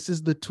that this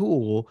is the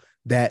tool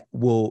that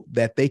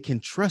they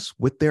can trust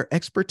with their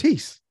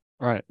expertise.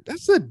 Right.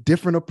 That's a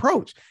different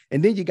approach.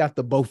 And then you got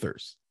the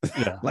bothers.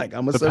 Yeah. Like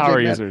I'm a subject power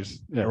users.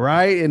 Yeah.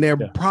 Right. And they're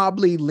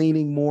probably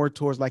leaning more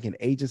towards like an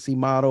agency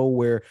model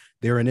where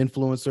they're an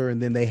influencer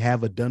and then they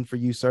have a done for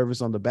you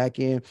service on the back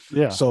end.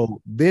 Yeah.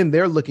 So then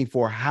they're looking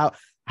for how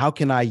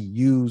can I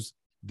use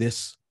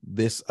this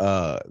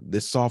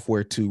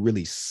software to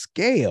really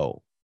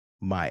scale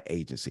my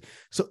agency.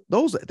 So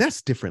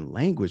that's different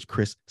language,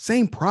 Chris.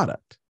 Same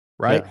product,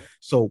 right? Yeah.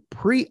 So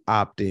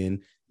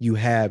pre-opt-in, you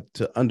have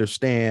to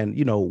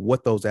understand,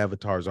 what those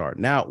avatars are.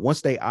 Now, once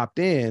they opt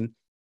in,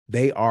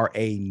 they are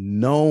a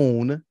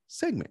known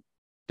segment.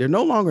 They're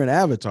no longer an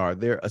avatar.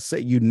 They're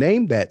you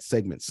name that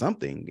segment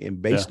something,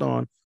 and based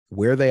on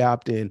where they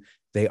opt in,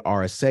 They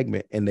are a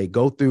segment and they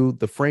go through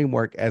the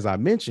framework as I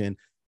mentioned.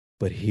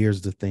 But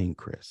here's the thing,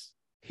 Chris.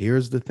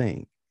 Here's the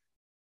thing.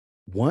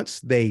 Once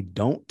they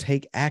don't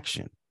take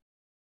action,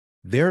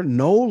 they're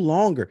no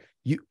longer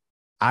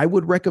I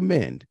would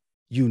recommend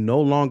you no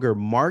longer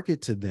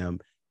market to them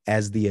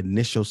as the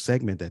initial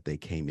segment that they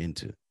came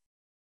into,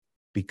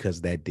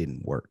 because that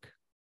didn't work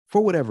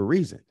for whatever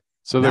reason.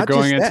 So they're Not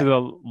going just into that. the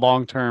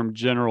long-term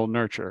general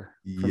nurture.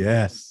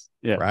 Yes.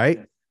 Yeah.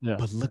 Right. Yeah.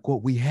 But look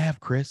what we have,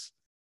 Chris.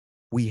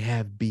 We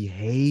have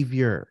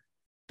behavior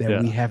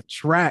that we Yeah. have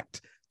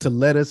tracked to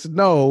let us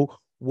know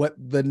what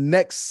the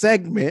next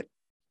segment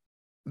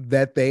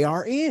that they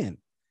are in.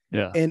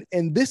 Yeah.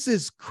 And this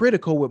is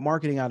critical with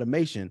marketing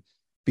automation,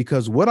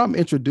 because what I'm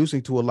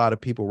introducing to a lot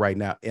of people right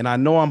now, and I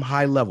know I'm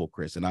high level,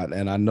 Chris, and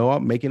I know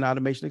I'm making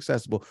automation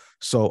accessible.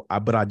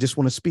 But I just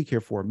want to speak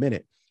here for a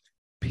minute.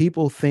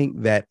 People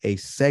think that a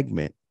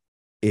segment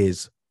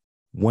is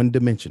one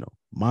dimensional,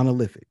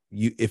 monolithic.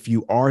 If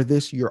you are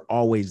this, you're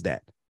always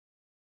that.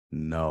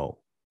 No,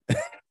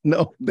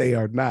 no, they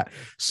are not.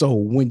 So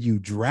when you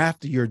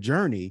draft your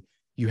journey,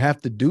 you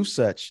have to do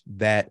such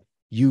that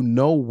you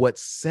know what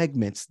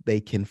segments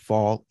they can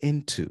fall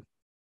into.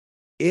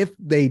 If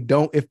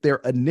their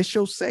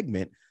initial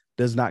segment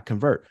does not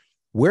convert,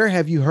 where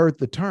have you heard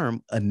the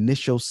term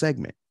initial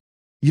segment?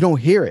 You don't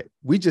hear it.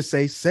 We just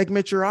say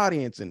segment your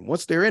audience. And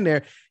once they're in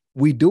there,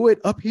 we do it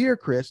up here,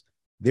 Chris.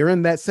 They're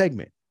in that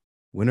segment.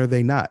 When are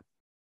they not?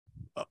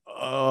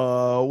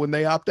 When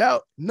they opt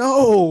out?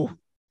 No,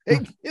 they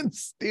can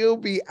still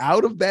be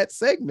out of that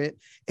segment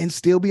and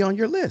still be on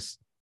your list.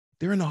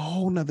 They're in a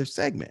whole nother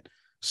segment.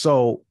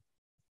 So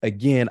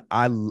again,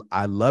 I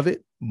love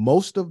it.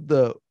 Most of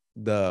the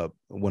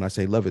when I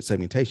say love it,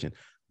 segmentation,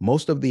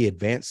 most of the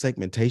advanced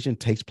segmentation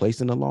takes place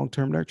in the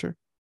long-term nurture,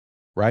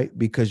 right?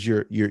 Because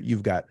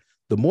you've got,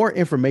 the more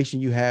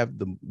information you have,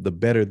 the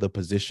better the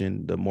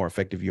position, the more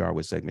effective you are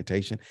with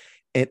segmentation.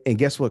 And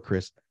guess what,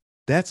 Chris?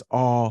 That's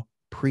all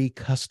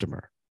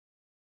pre-customer.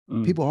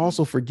 People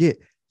also forget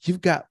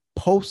you've got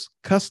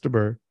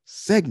post-customer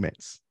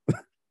segments.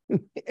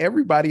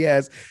 Everybody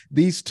has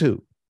these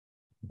two: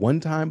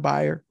 one-time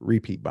buyer,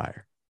 repeat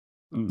buyer.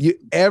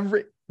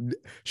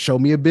 Show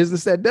me a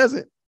business that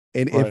doesn't.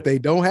 And if they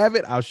don't have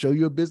it, I'll show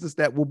you a business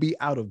that will be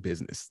out of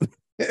business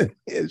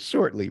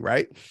shortly,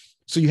 right?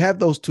 So you have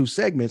those two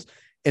segments.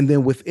 And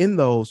then within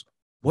those,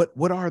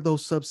 what are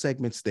those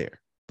subsegments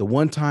there? The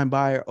one-time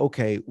buyer,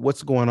 okay,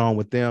 what's going on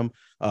with them?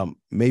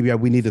 Maybe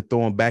we need to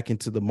throw them back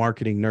into the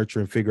marketing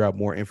nurture and figure out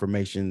more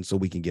information so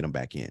we can get them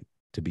back in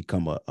to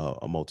become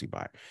a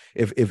multi-buyer.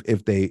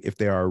 If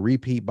they are a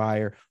repeat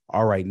buyer,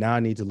 all right, now I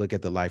need to look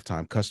at the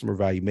lifetime customer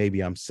value.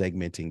 Maybe I'm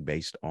segmenting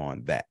based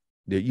on that.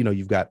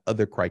 You've got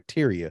other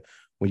criteria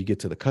when you get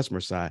to the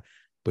customer side,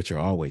 but you're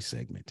always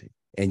segmenting,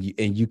 and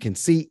you can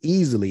see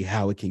easily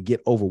how it can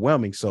get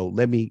overwhelming. So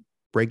let me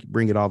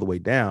bring it all the way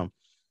down.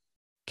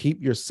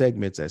 Keep your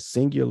segments as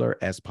singular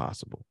as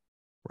possible,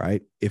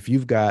 right? If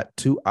you've got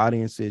two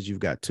audiences, you've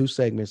got two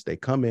segments, they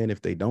come in,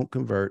 if they don't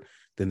convert,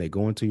 then they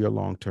go into your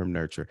long-term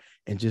nurture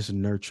and just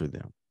nurture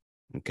them.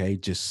 Okay.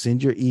 Just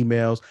send your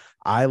emails.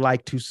 I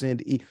like to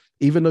send,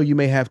 even though you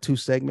may have two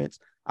segments,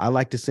 I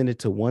like to send it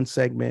to one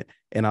segment,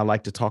 and I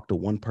like to talk to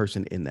one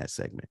person in that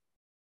segment.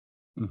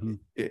 Mm-hmm.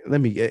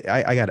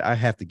 I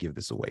have to give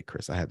this away,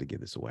 Chris. I have to give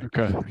this away.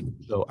 Okay.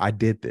 So I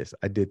did this,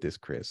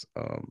 Chris.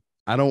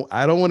 I don't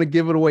want to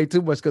give it away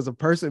too much because a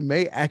person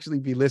may actually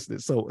be listening.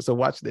 So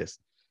watch this.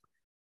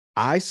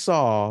 I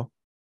saw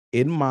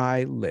in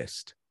my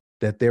list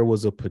that there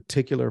was a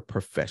particular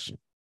profession.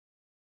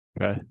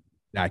 Okay.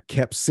 I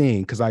kept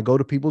seeing, because I go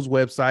to people's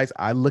websites,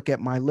 I look at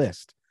my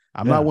list.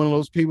 I'm not one of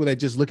those people that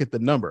just look at the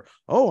number.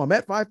 Oh, I'm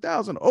at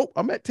 5,000. Oh,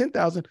 I'm at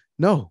 10,000.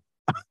 No,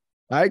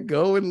 I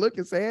go and look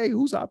and say, hey,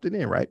 who's opting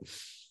in, right?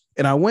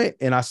 And I went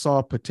and I saw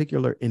a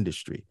particular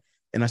industry.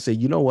 And I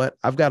said, you know what?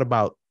 I've got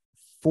about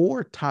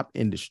 4 top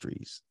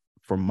industries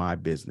for my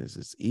business.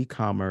 It's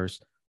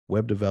e-commerce,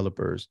 web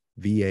developers,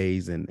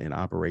 VAs, and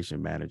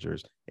operation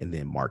managers, and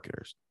then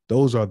marketers.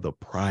 Those are the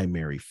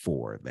primary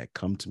 4 that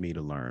come to me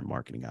to learn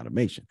marketing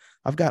automation.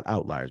 I've got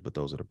outliers, but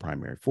those are the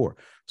primary 4.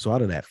 So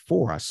out of that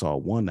 4, I saw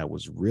one that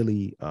was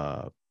really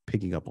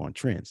picking up on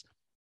trends.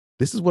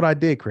 This is what I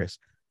did, Chris.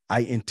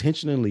 I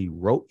intentionally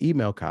wrote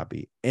email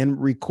copy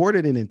and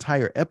recorded an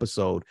entire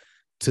episode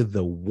to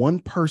the one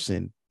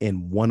person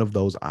in one of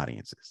those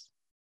audiences.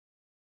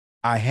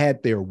 I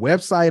had their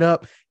website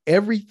up.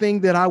 Everything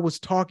that I was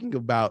talking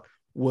about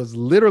was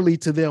literally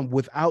to them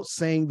without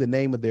saying the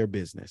name of their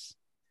business.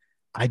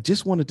 I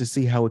just wanted to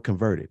see how it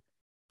converted.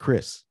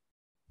 Chris,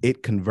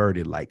 it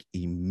converted like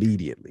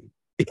immediately.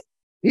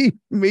 I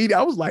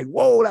was like,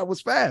 whoa, that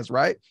was fast,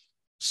 right?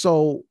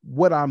 So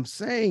what I'm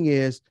saying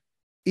is,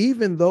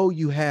 even though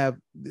you have,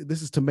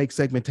 this is to make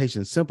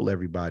segmentation simple,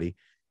 everybody,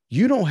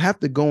 you don't have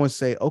to go and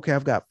say, okay,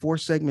 I've got 4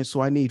 segments,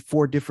 so I need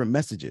 4 different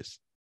messages.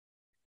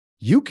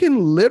 You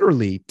can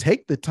literally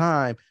take the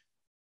time.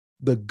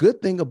 The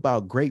good thing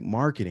about great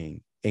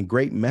marketing and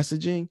great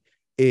messaging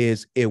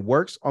is it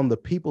works on the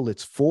people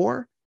it's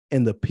for,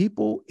 And the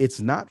people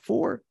it's not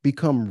for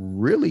become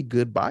really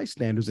good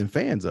bystanders and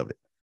fans of it.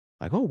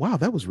 Like, oh, wow,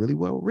 that was really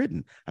well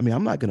written. I mean,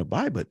 I'm not going to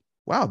buy, but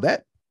wow,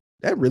 that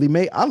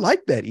really I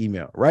like that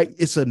email, right?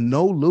 It's a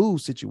no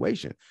lose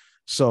situation.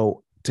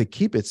 So to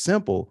keep it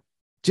simple,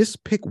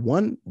 just pick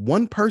one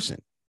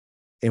person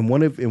in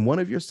one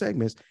of your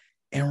segments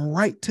and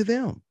write to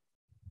them.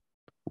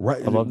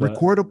 Right. I love that.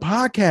 Record a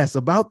podcast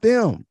about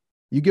them.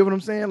 You get what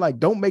I'm saying? Like,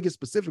 don't make it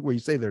specific where you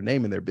say their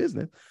name and their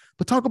business,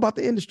 but talk about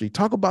the industry,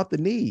 talk about the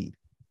need,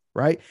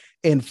 right?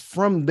 And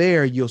from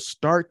there, you'll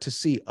start to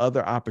see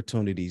other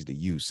opportunities to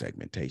use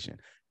segmentation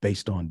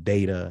based on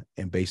data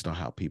and based on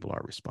how people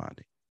are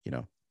responding, you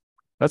know?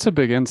 That's a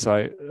big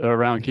insight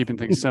around keeping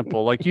things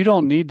simple. Like, you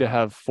don't need to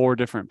have 4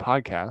 different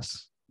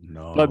podcasts.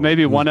 No, But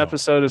maybe please one don't.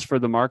 episode is for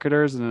the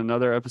marketers and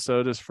another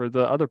episode is for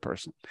the other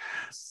person.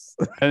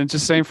 And it's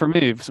just same for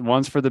me.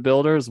 One's for the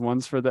builders,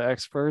 one's for the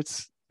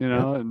experts,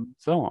 and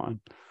so on.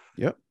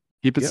 Yep.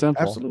 Keep it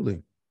simple.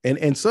 Absolutely.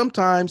 And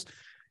sometimes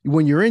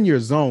when you're in your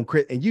zone,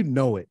 and you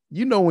know it,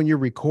 when you're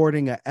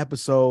recording an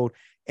episode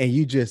and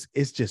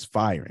it's just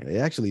firing.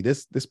 Actually,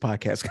 this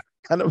podcast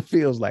kind of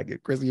feels like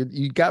it, Chris.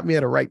 You got me at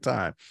the right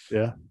time.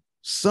 Yeah.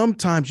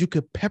 Sometimes you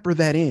could pepper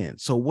that in.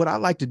 So what I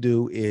like to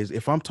do is,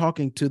 if I'm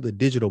talking to the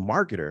digital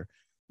marketer,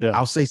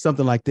 I'll say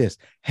something like this.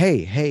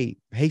 Hey,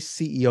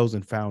 CEOs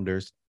and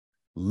founders,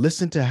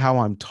 listen to how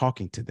I'm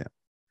talking to them.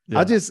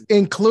 I just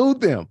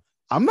include them.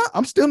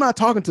 I'm still not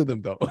talking to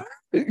them though.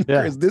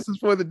 Chris, this is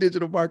for the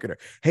digital marketer.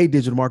 Hey,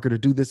 digital marketer,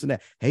 do this and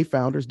that. Hey,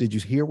 founders, did you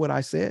hear what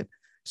I said?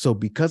 So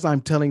because I'm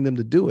telling them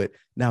to do it,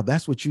 now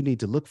that's what you need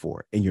to look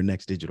for in your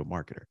next digital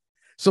marketer.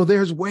 So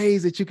there's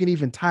ways that you can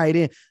even tie it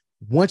in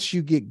once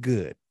you get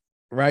good,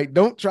 right?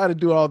 Don't try to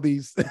do all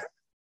these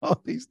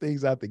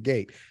things out the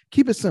gate.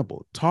 Keep it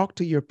simple. Talk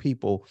to your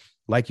people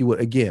like you would.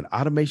 Again,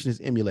 automation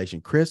is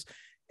emulation. Chris,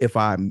 if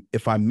I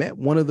met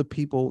one of the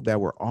people that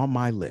were on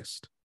my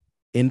list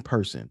in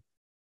person,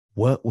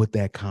 what would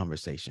that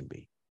conversation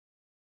be?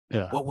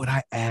 Yeah. What would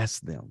I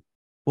ask them?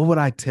 What would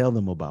I tell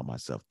them about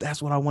myself?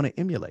 That's what I want to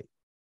emulate,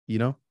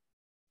 You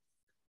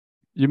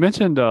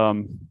mentioned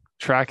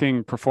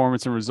tracking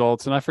performance and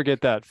results, and I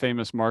forget that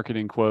famous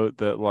marketing quote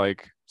that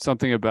like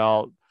something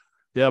about,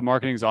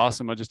 marketing's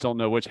awesome, I just don't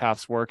know which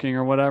half's working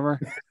or whatever.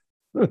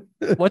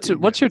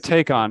 What's your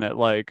take on it?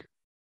 Like,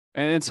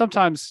 and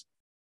sometimes,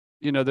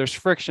 there's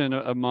friction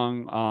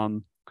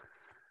among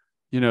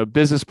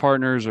business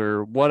partners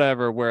or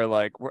whatever, where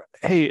like,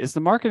 hey, is the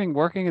marketing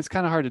working? It's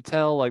kind of hard to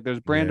tell. Like, there's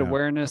brand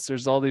awareness,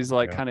 there's all these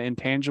like kind of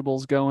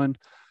intangibles going.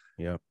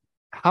 Yeah.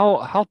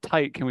 How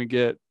tight can we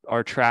get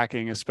our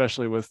tracking,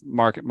 especially with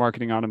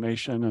marketing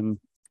automation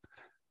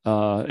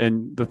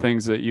and the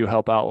things that you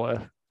help out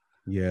with?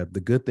 Yeah, the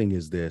good thing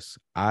is this.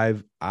 I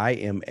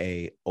am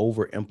a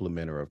over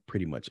implementer of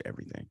pretty much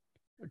everything.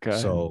 Okay.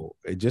 So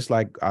just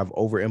like I've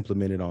over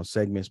implemented on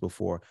segments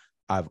before,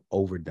 I've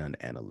overdone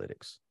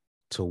analytics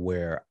to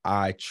where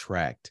I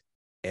tracked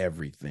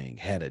everything,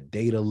 had a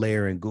data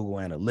layer in Google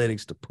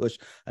Analytics to push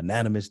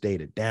anonymous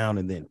data down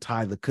and then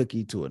tie the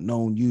cookie to a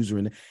known user.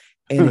 And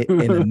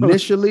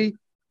initially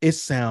it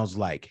sounds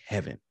like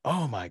heaven.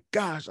 Oh my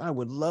gosh, I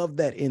would love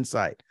that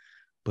insight.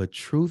 But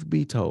truth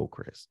be told,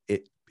 Chris,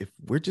 if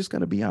we're just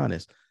going to be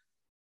honest,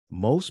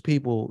 most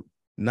people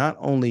not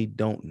only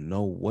don't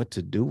know what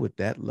to do with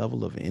that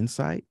level of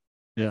insight.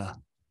 Yeah.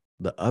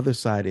 The other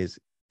side is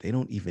they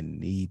don't even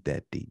need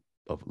that deep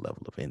of a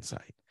level of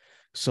insight.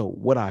 So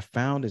what I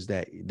found is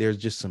that there's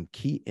just some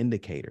key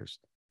indicators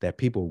that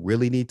people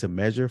really need to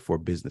measure for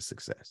business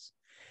success.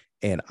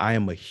 And I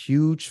am a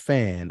huge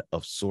fan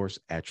of source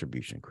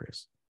attribution,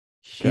 Chris.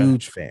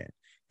 Huge fan.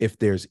 If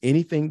there's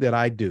anything that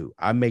I do,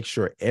 I make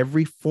sure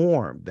every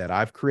form that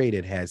I've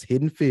created has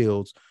hidden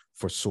fields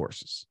for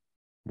sources.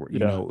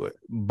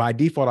 By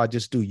default, I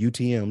just do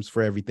UTMs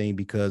for everything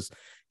because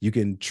you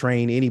can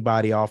train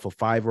anybody off of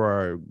Fiverr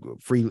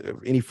or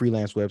any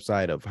freelance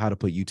website of how to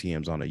put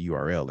UTMs on a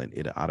URL and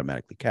it'll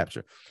automatically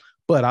capture.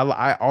 But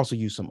I also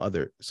use some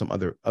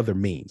other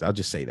means. I'll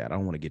just say that. I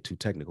don't want to get too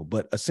technical,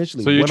 but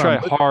essentially, so you try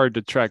hard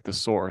to track the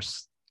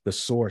source. The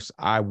source.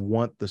 I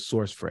want the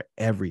source for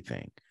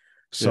everything.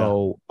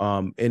 So,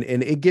 and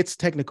it gets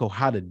technical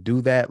how to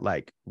do that,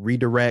 like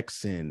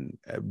redirects and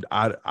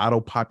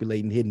auto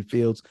populating hidden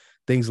fields,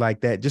 things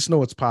like that. Just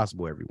know it's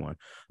possible, everyone.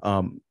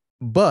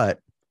 But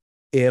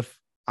if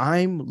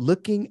I'm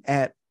looking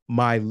at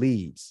my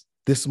leads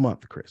this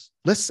month, Chris,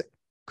 let's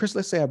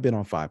say I've been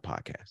on 5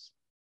 podcasts.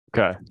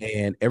 Okay.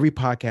 And every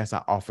podcast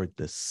I offered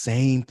the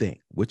same thing,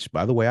 which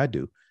by the way, I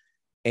do.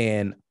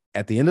 And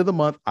at the end of the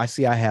month, I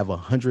see I have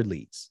 100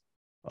 leads,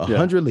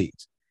 100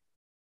 leads.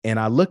 And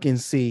I look and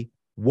see,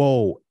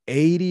 whoa,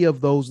 80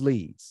 of those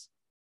leads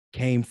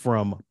came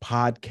from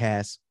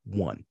podcast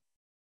 1.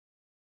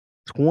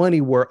 20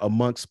 were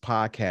amongst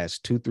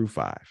podcasts 2 through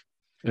 5.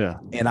 Yeah.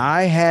 And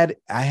I had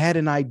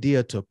an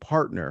idea to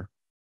partner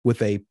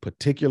with a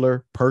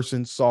particular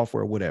person,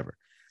 software, whatever.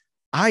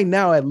 I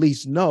now at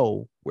least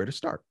know where to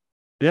start.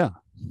 Yeah.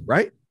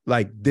 Right?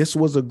 Like, this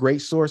was a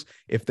great source.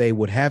 If they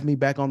would have me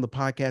back on the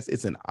podcast,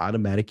 it's an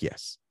automatic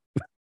yes.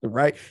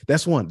 Right.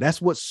 That's one.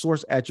 That's what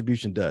source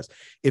attribution does.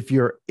 If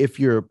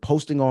you're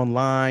posting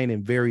online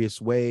in various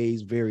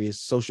ways,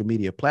 various social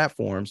media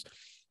platforms,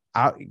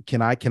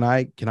 can I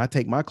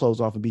take my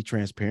clothes off and be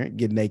transparent,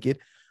 get naked?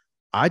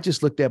 I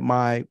just looked at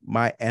my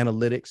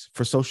analytics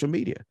for social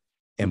media,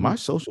 and Mm-hmm. my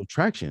social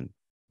traction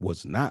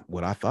was not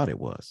what I thought it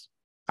was.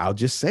 I'll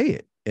just say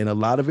it. And a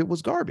lot of it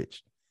was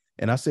garbage.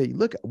 And I said,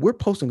 look, we're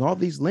posting all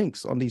these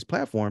links on these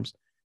platforms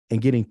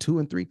and getting 2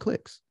 and 3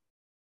 clicks.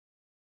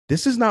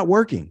 This is not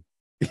working.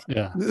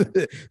 Yeah.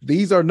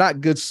 These are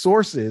not good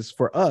sources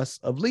for us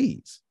of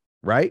leads,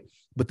 right?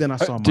 But then I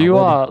saw Do my you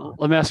webinar.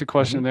 let me ask you a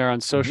question Mhm, there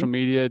on social mhm.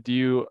 media. Do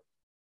you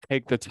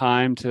take the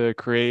time to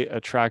create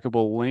a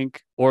trackable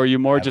link, or are you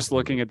more just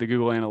looking Absolutely. at the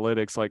Google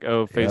Analytics like,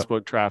 oh, Yep.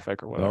 Facebook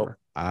traffic or Nope. whatever?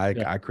 I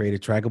Yeah. I create a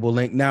trackable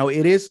link. Now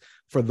it is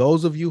for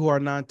those of you who are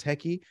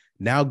non-techie.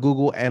 Now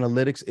Google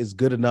Analytics is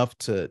good enough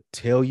to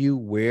tell you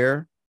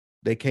where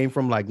they came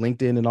from, like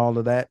LinkedIn and all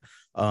of that.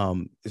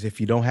 Is if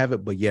you don't have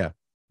it, but yeah,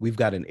 we've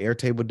got an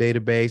Airtable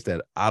database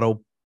that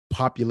auto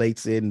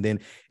populates it, and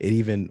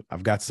then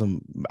I've got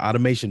some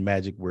automation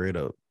magic where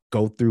it'll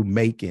go through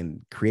make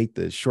and create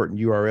the shortened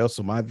URL.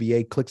 So my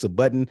VA clicks a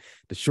button,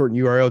 the shortened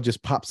URL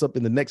just pops up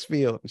in the next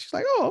field. And she's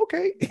like, oh,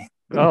 okay.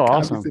 Oh,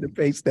 Copies awesome. it and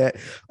paste that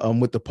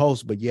with the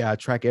post. But yeah, I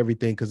track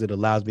everything because it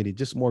allows me to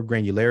just more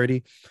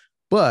granularity.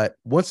 But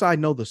once I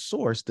know the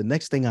source, the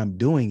next thing I'm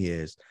doing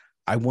is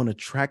I want to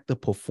track the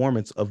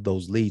performance of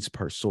those leads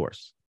per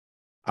source.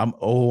 I'm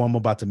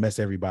about to mess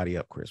everybody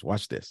up, Chris.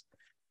 Watch this.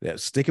 Yeah,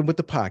 sticking with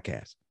the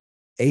podcast.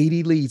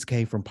 80 leads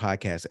came from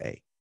podcast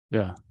A.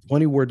 Yeah.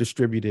 20 were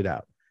distributed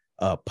out.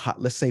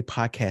 Let's say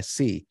podcast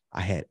C,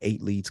 I had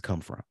 8 leads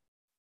come from.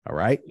 All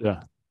right.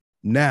 Yeah.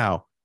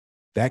 Now,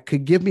 that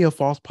could give me a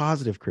false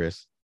positive,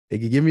 Chris. It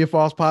could give me a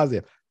false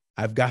positive.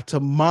 I've got to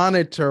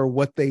monitor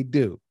what they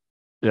do.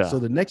 Yeah. So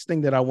the next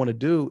thing that I want to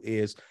do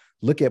is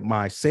look at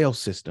my sales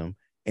system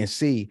and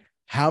see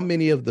how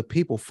many of the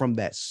people from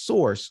that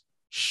source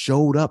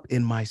showed up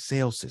in my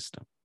sales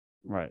system.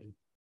 Right.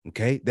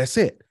 Okay, that's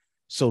it.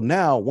 So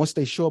now once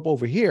they show up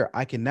over here,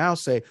 I can now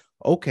say,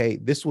 okay,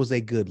 this was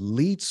a good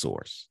lead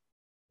source,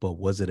 but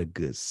was it a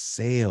good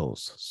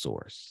sales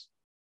source?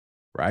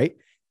 Right.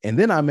 And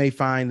then I may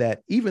find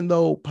that even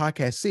though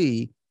podcast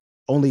C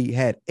only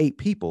had 8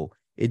 people,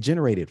 it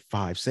generated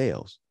 5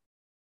 sales,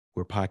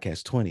 where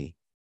podcast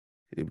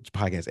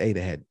A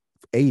that had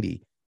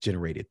 80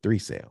 generated 3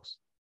 sales.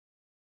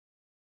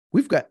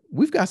 We've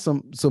got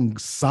some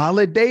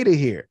solid data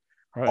here.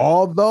 Right.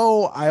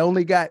 Although I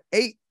only got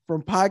 8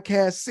 from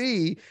podcast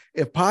C,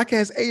 if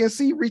podcast A and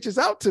C reaches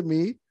out to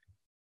me,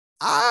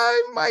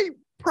 I might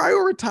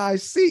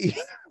prioritize C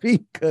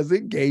because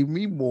it gave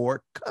me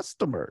more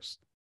customers.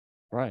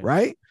 Right.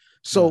 Right.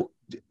 So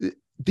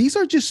these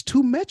are just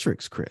 2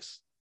 metrics, Chris.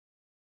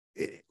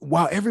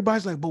 While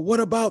everybody's like, but what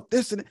about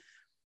this? And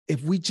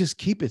if we just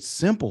keep it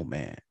simple,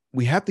 man,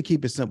 we have to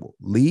keep it simple.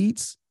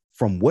 Leads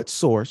from what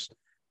source?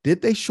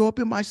 Did they show up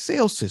in my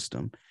sales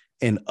system?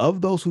 And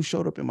of those who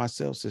showed up in my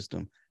sales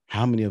system,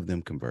 how many of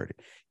them converted?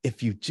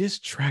 If you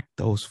just track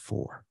those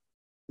 4,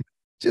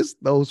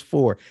 just those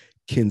 4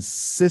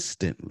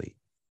 consistently,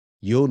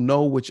 you'll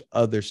know which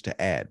others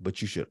to add,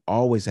 but you should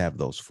always have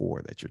those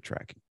 4 that you're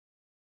tracking.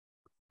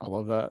 I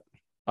love that.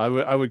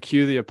 I would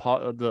cue the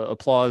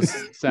applause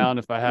sound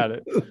if I had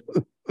it.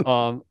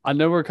 I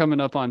know we're coming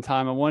up on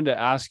time. I wanted to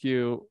ask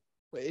you,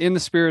 in the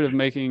spirit of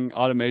making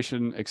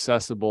automation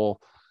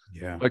accessible,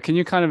 Yeah. but can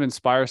you kind of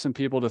inspire some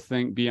people to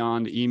think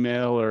beyond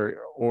email or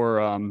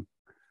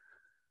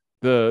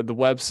the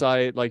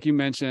website? Like you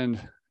mentioned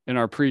in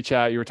our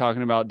pre-chat, you were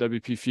talking about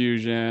WP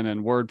Fusion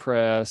and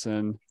WordPress,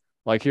 and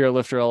like here at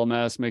Lifter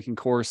LMS making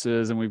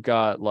courses, and we've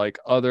got like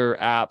other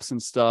apps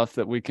and stuff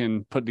that we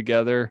can put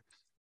together.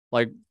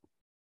 Like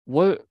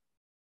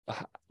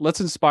let's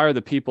inspire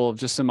the people of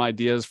just some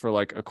ideas for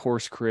like a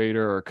course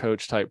creator or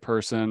coach type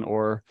person,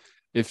 or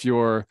if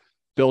you're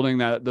building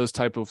those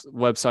type of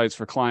websites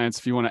for clients,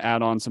 if you want to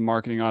add on some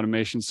marketing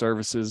automation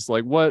services,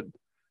 like what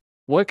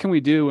can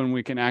we do when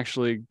we can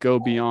actually go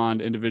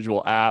beyond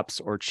individual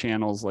apps or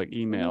channels like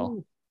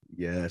email?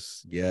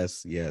 Yes,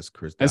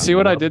 Chris. And I see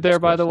what I love did this there,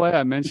 by the question. way?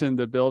 I mentioned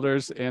the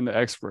builders and the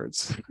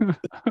experts.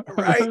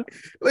 Right?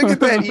 Look at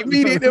that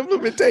immediate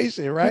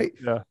implementation, right?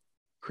 Yeah.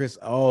 Chris,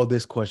 oh,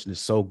 this question is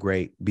so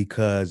great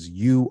because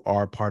you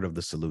are part of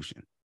the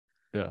solution.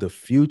 Yeah. The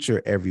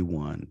future,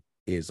 everyone,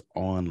 is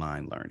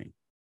online learning.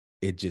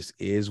 It just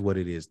is what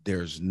it is.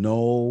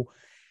 The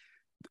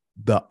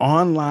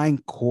online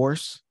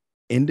course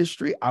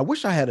industry. I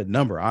wish I had a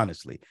number,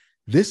 honestly.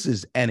 This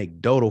is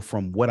anecdotal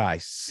from what I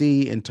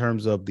see in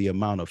terms of the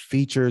amount of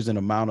features and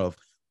amount of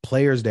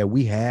players that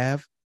we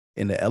have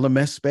in the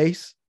LMS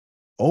space.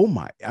 Oh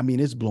my, I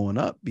mean, it's blowing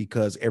up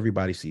because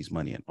everybody sees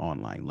money in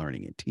online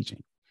learning and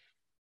teaching.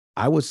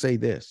 I would say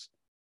this,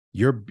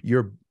 when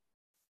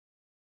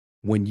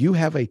you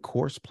have a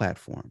course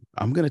platform,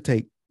 I'm going to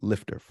take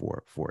Lifter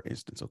for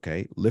instance,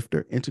 okay?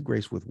 Lifter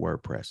integrates with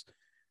WordPress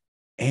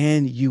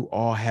and you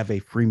all have a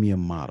freemium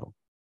model.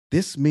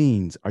 This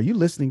means, are you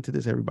listening to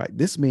this, everybody?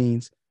 This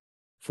means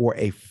for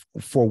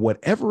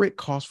whatever it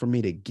costs for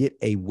me to get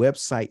a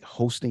website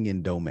hosting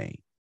and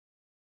domain,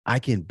 I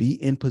can be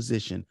in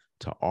position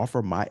to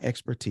offer my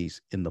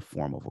expertise in the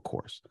form of a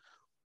course.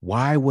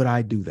 Why would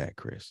I do that,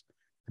 Chris?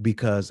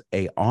 Because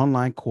an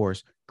online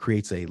course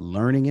creates a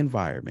learning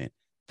environment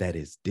that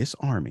is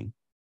disarming,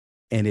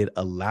 and it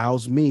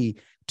allows me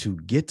to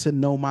get to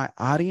know my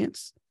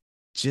audience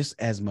just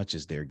as much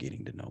as they're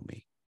getting to know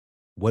me.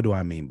 What do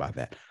I mean by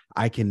that?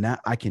 I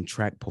can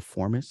track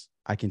performance.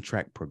 I can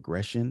track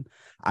progression.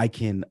 I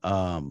can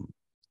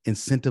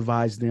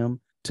incentivize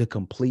them to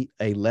complete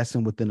a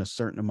lesson within a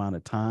certain amount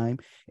of time,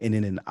 and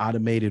in an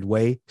automated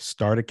way,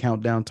 start a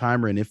countdown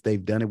timer. And if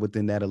they've done it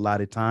within that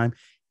allotted time,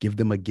 give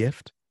them a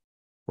gift,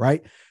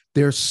 right?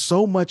 There's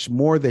so much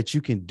more that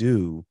you can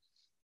do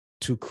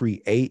to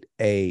create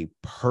a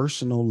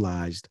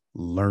personalized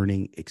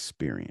learning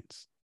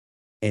experience.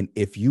 And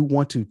if you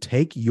want to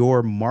take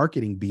your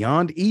marketing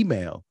beyond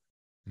email,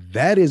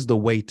 that is the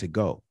way to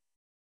go,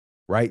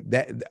 right?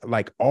 That,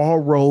 like, all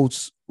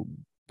roads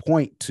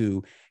point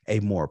to a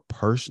more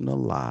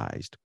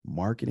personalized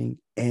marketing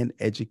and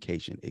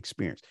education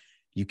experience.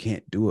 You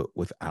can't do it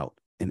without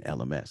an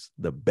LMS.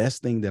 The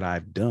best thing that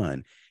I've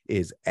done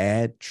is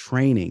add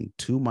training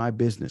to my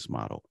business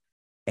model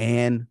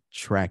and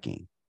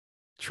tracking.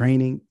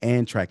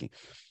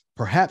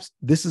 Perhaps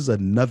this is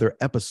another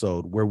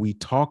episode where we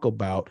talk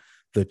about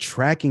the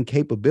tracking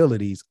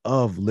capabilities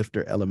of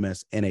Lifter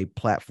LMS and a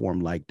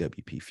platform like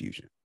WP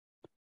Fusion,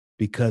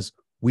 because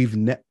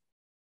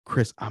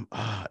Chris,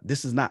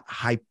 this is not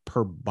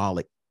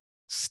hyperbolic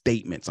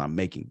statements I'm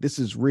making. This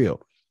is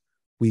real.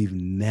 We've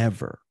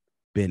never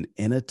been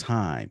in a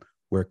time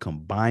where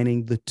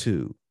combining the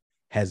two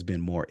has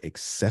been more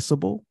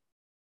accessible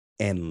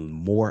and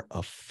more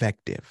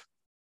effective.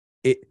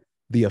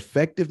 The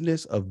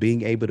effectiveness of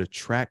being able to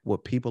track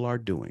what people are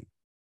doing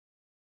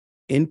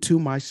into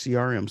my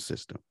CRM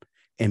system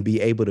and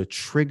be able to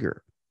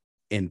trigger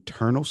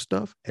internal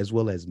stuff as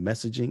well as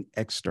messaging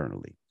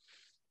externally.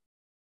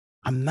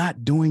 I'm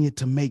not doing it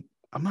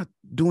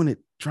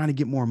trying to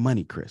get more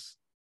money, Chris.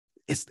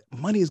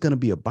 Money is going to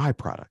be a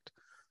byproduct.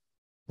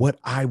 What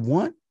I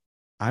want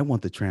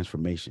the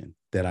transformation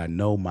that I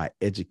know my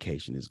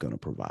education is going to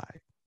provide.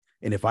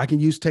 And if I can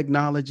use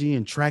technology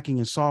and tracking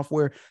and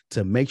software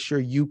to make sure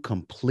you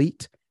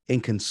complete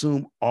and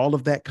consume all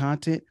of that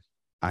content,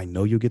 I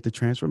know you'll get the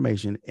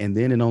transformation. And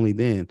then and only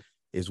then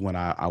is when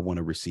I want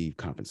to receive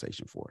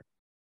compensation for it.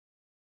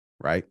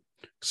 Right?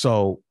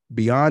 So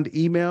beyond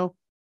email,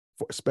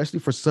 especially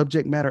for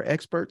subject matter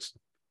experts,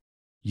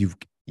 you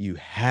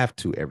have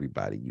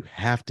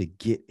to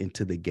get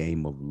into the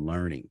game of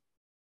learning,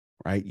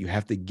 right? You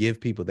have to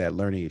give people that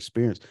learning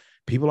experience.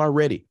 People are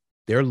ready.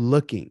 They're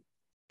looking.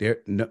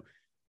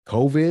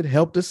 COVID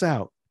helped us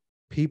out.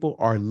 People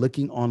are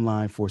looking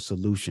online for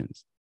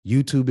solutions.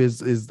 YouTube is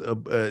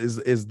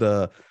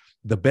the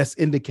best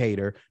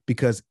indicator,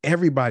 because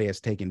everybody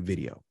has taken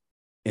video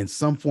in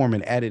some form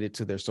and added it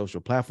to their social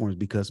platforms,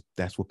 because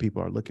that's what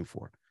people are looking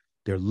for.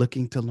 They're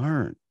looking to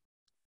learn.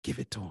 Give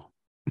it to them.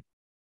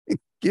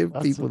 Give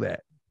people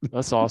that.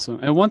 That's awesome.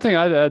 And one thing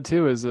I'd add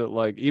too is that,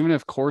 like, even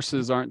if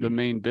courses aren't the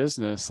main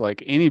business,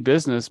 like, any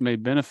business may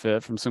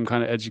benefit from some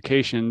kind of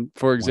education.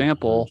 For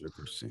example,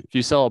 100%. if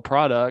you sell a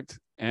product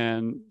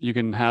and you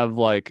can have,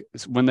 like,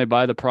 when they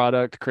buy the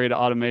product, create an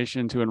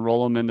automation to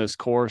enroll them in this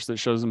course that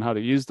shows them how to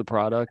use the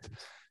product.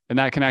 And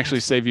that can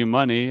actually save you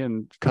money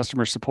and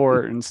customer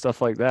support and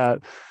stuff like that.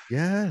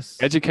 Yes.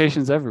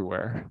 Education's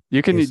everywhere.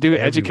 You can do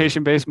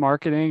education-based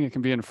marketing. It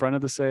can be in front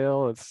of the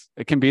sale.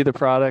 It can be the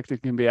product.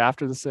 It can be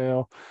after the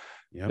sale.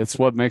 Yep. It's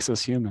what makes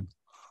us human.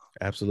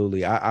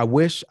 Absolutely. I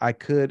wish I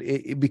could,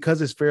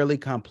 because it's fairly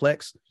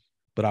complex,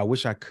 but I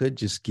wish I could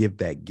just give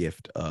that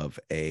gift of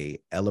a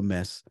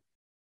LMS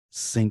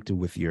synced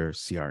with your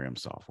CRM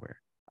software.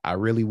 I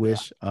really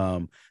wish.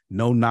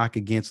 No knock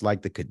against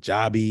like the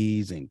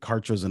Kajabis and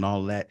Kartras and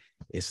all that.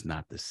 It's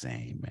not the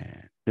same,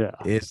 man. Yeah,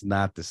 it's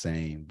not the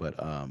same. But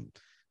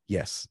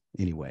yes.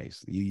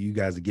 Anyways, you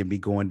guys are getting me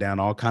going down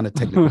all kind of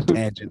technical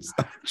tangents.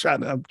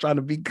 I'm trying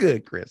to be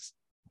good, Chris.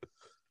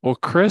 Well,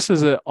 Chris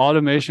is at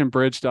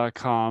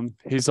automationbridge.com.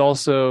 He's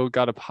also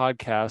got a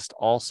podcast,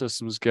 All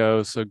Systems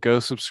Go. So go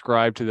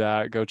subscribe to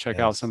that. Go check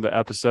out some of the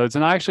episodes.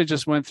 And I actually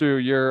just went through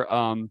your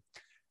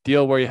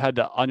deal where you had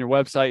to, on your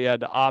website, you had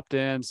to opt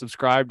in,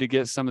 subscribe to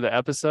get some of the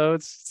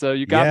episodes. So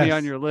you got me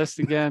on your list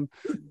again.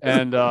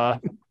 And they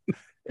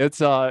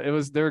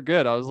were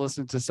good. I was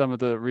listening to some of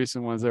the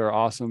recent ones. They were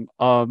awesome.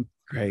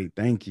 Great.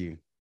 Thank you.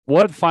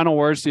 What final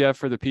words do you have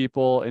for the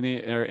people?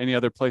 Any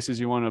other places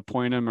you want to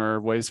point them, or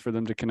ways for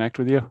them to connect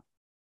with you?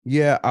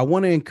 Yeah, I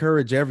want to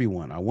encourage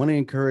everyone.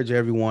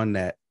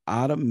 That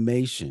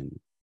automation,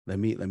 let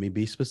me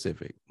be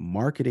specific.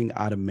 Marketing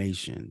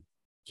automation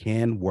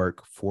can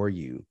work for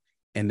you.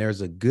 And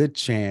there's a good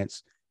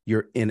chance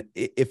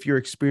if you're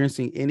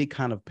experiencing any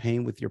kind of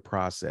pain with your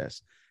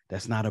process,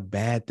 that's not a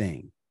bad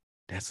thing.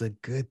 That's a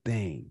good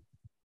thing.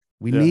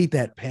 We need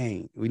that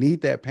pain.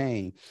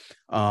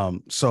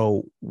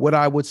 So what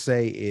I would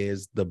say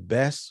is the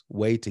best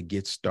way to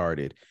get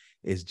started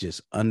is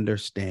just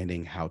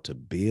understanding how to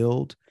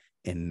build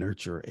and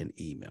nurture an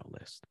email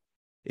list.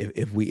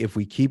 If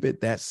we keep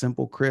it that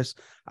simple, Chris,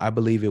 I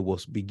believe it will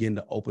begin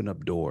to open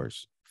up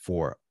doors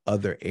for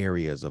other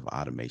areas of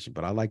automation.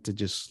 But I like to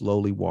just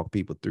slowly walk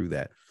people through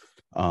that.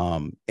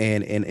 And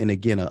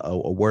again,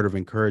 a word of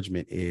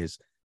encouragement is,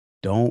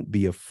 don't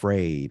be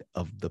afraid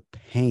of the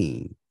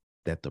pain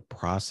that the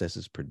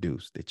processes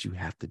produce that you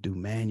have to do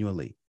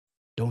manually.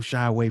 Don't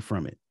shy away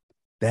from it.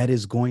 That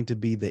is going to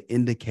be the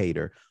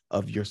indicator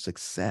of your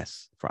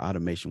success for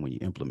automation when you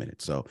implement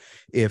it. So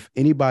if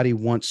anybody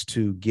wants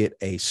to get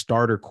a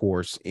starter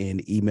course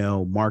in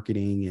email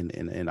marketing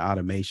and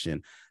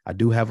automation, I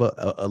do have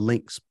a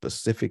link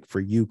specific for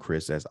you,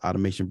 Chris, as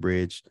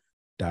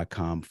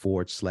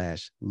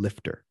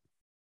automationbridge.com/lifter.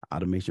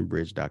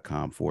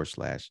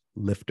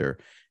 automationbridge.com/lifter.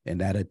 And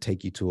that'll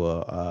take you to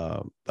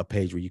a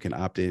page where you can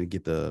opt in and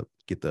get the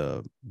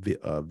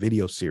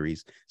video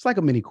series. It's like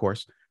a mini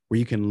course where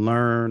you can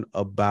learn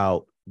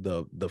about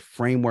the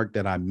framework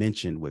that I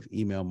mentioned with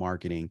email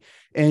marketing,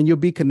 and you'll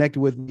be connected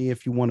with me.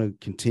 If you want to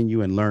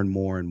continue and learn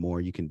more and more,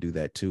 you can do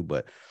that too.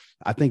 But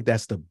I think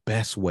that's the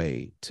best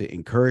way to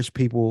encourage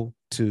people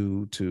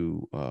to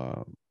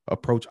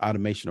approach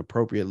automation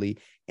appropriately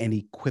and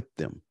equip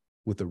them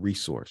with a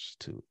resource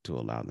to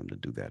allow them to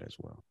do that as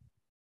well.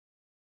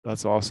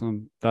 That's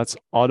awesome. That's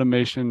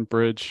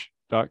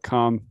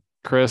automationbridge.com.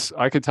 Chris,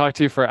 I could talk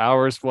to you for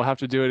hours. We'll have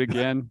to do it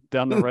again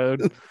down the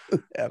road.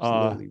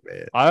 Absolutely,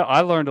 man.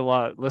 I learned a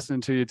lot listening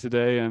to you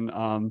today, and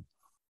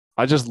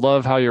I just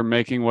love how you're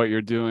making what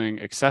you're doing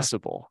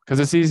accessible,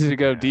 because it's easy to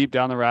go deep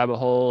down the rabbit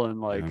hole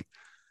and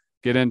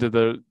get into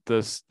the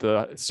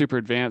super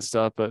advanced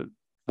stuff. But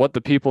what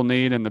the people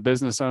need and the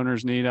business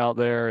owners need out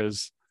there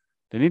is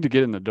they need to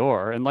get in the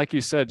door. And like you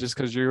said, just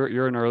because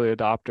you're an early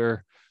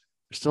adopter,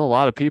 there's still a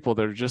lot of people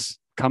that are just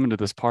coming to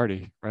this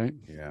party, right?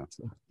 Yeah,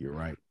 so. You're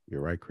right.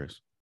 You're right, Chris.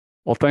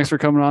 Well, thanks for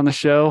coming on the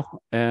show,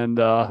 and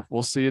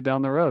we'll see you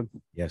down the road.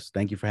 Yes,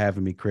 thank you for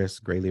having me, Chris.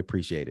 Greatly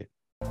appreciate it.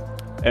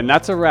 And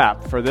that's a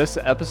wrap for this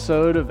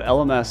episode of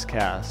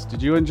LMScast.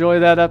 Did you enjoy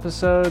that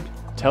episode?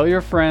 Tell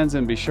your friends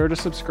and be sure to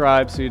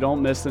subscribe so you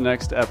don't miss the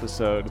next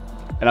episode.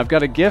 And I've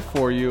got a gift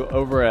for you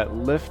over at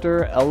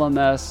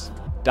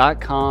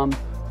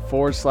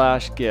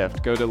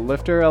lifterlms.com/gift. Go to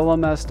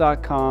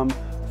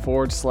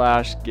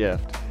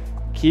lifterlms.com/gift.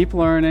 Keep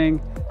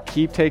learning,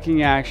 keep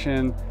taking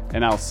action,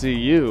 and I'll see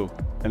you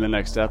in the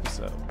next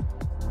episode.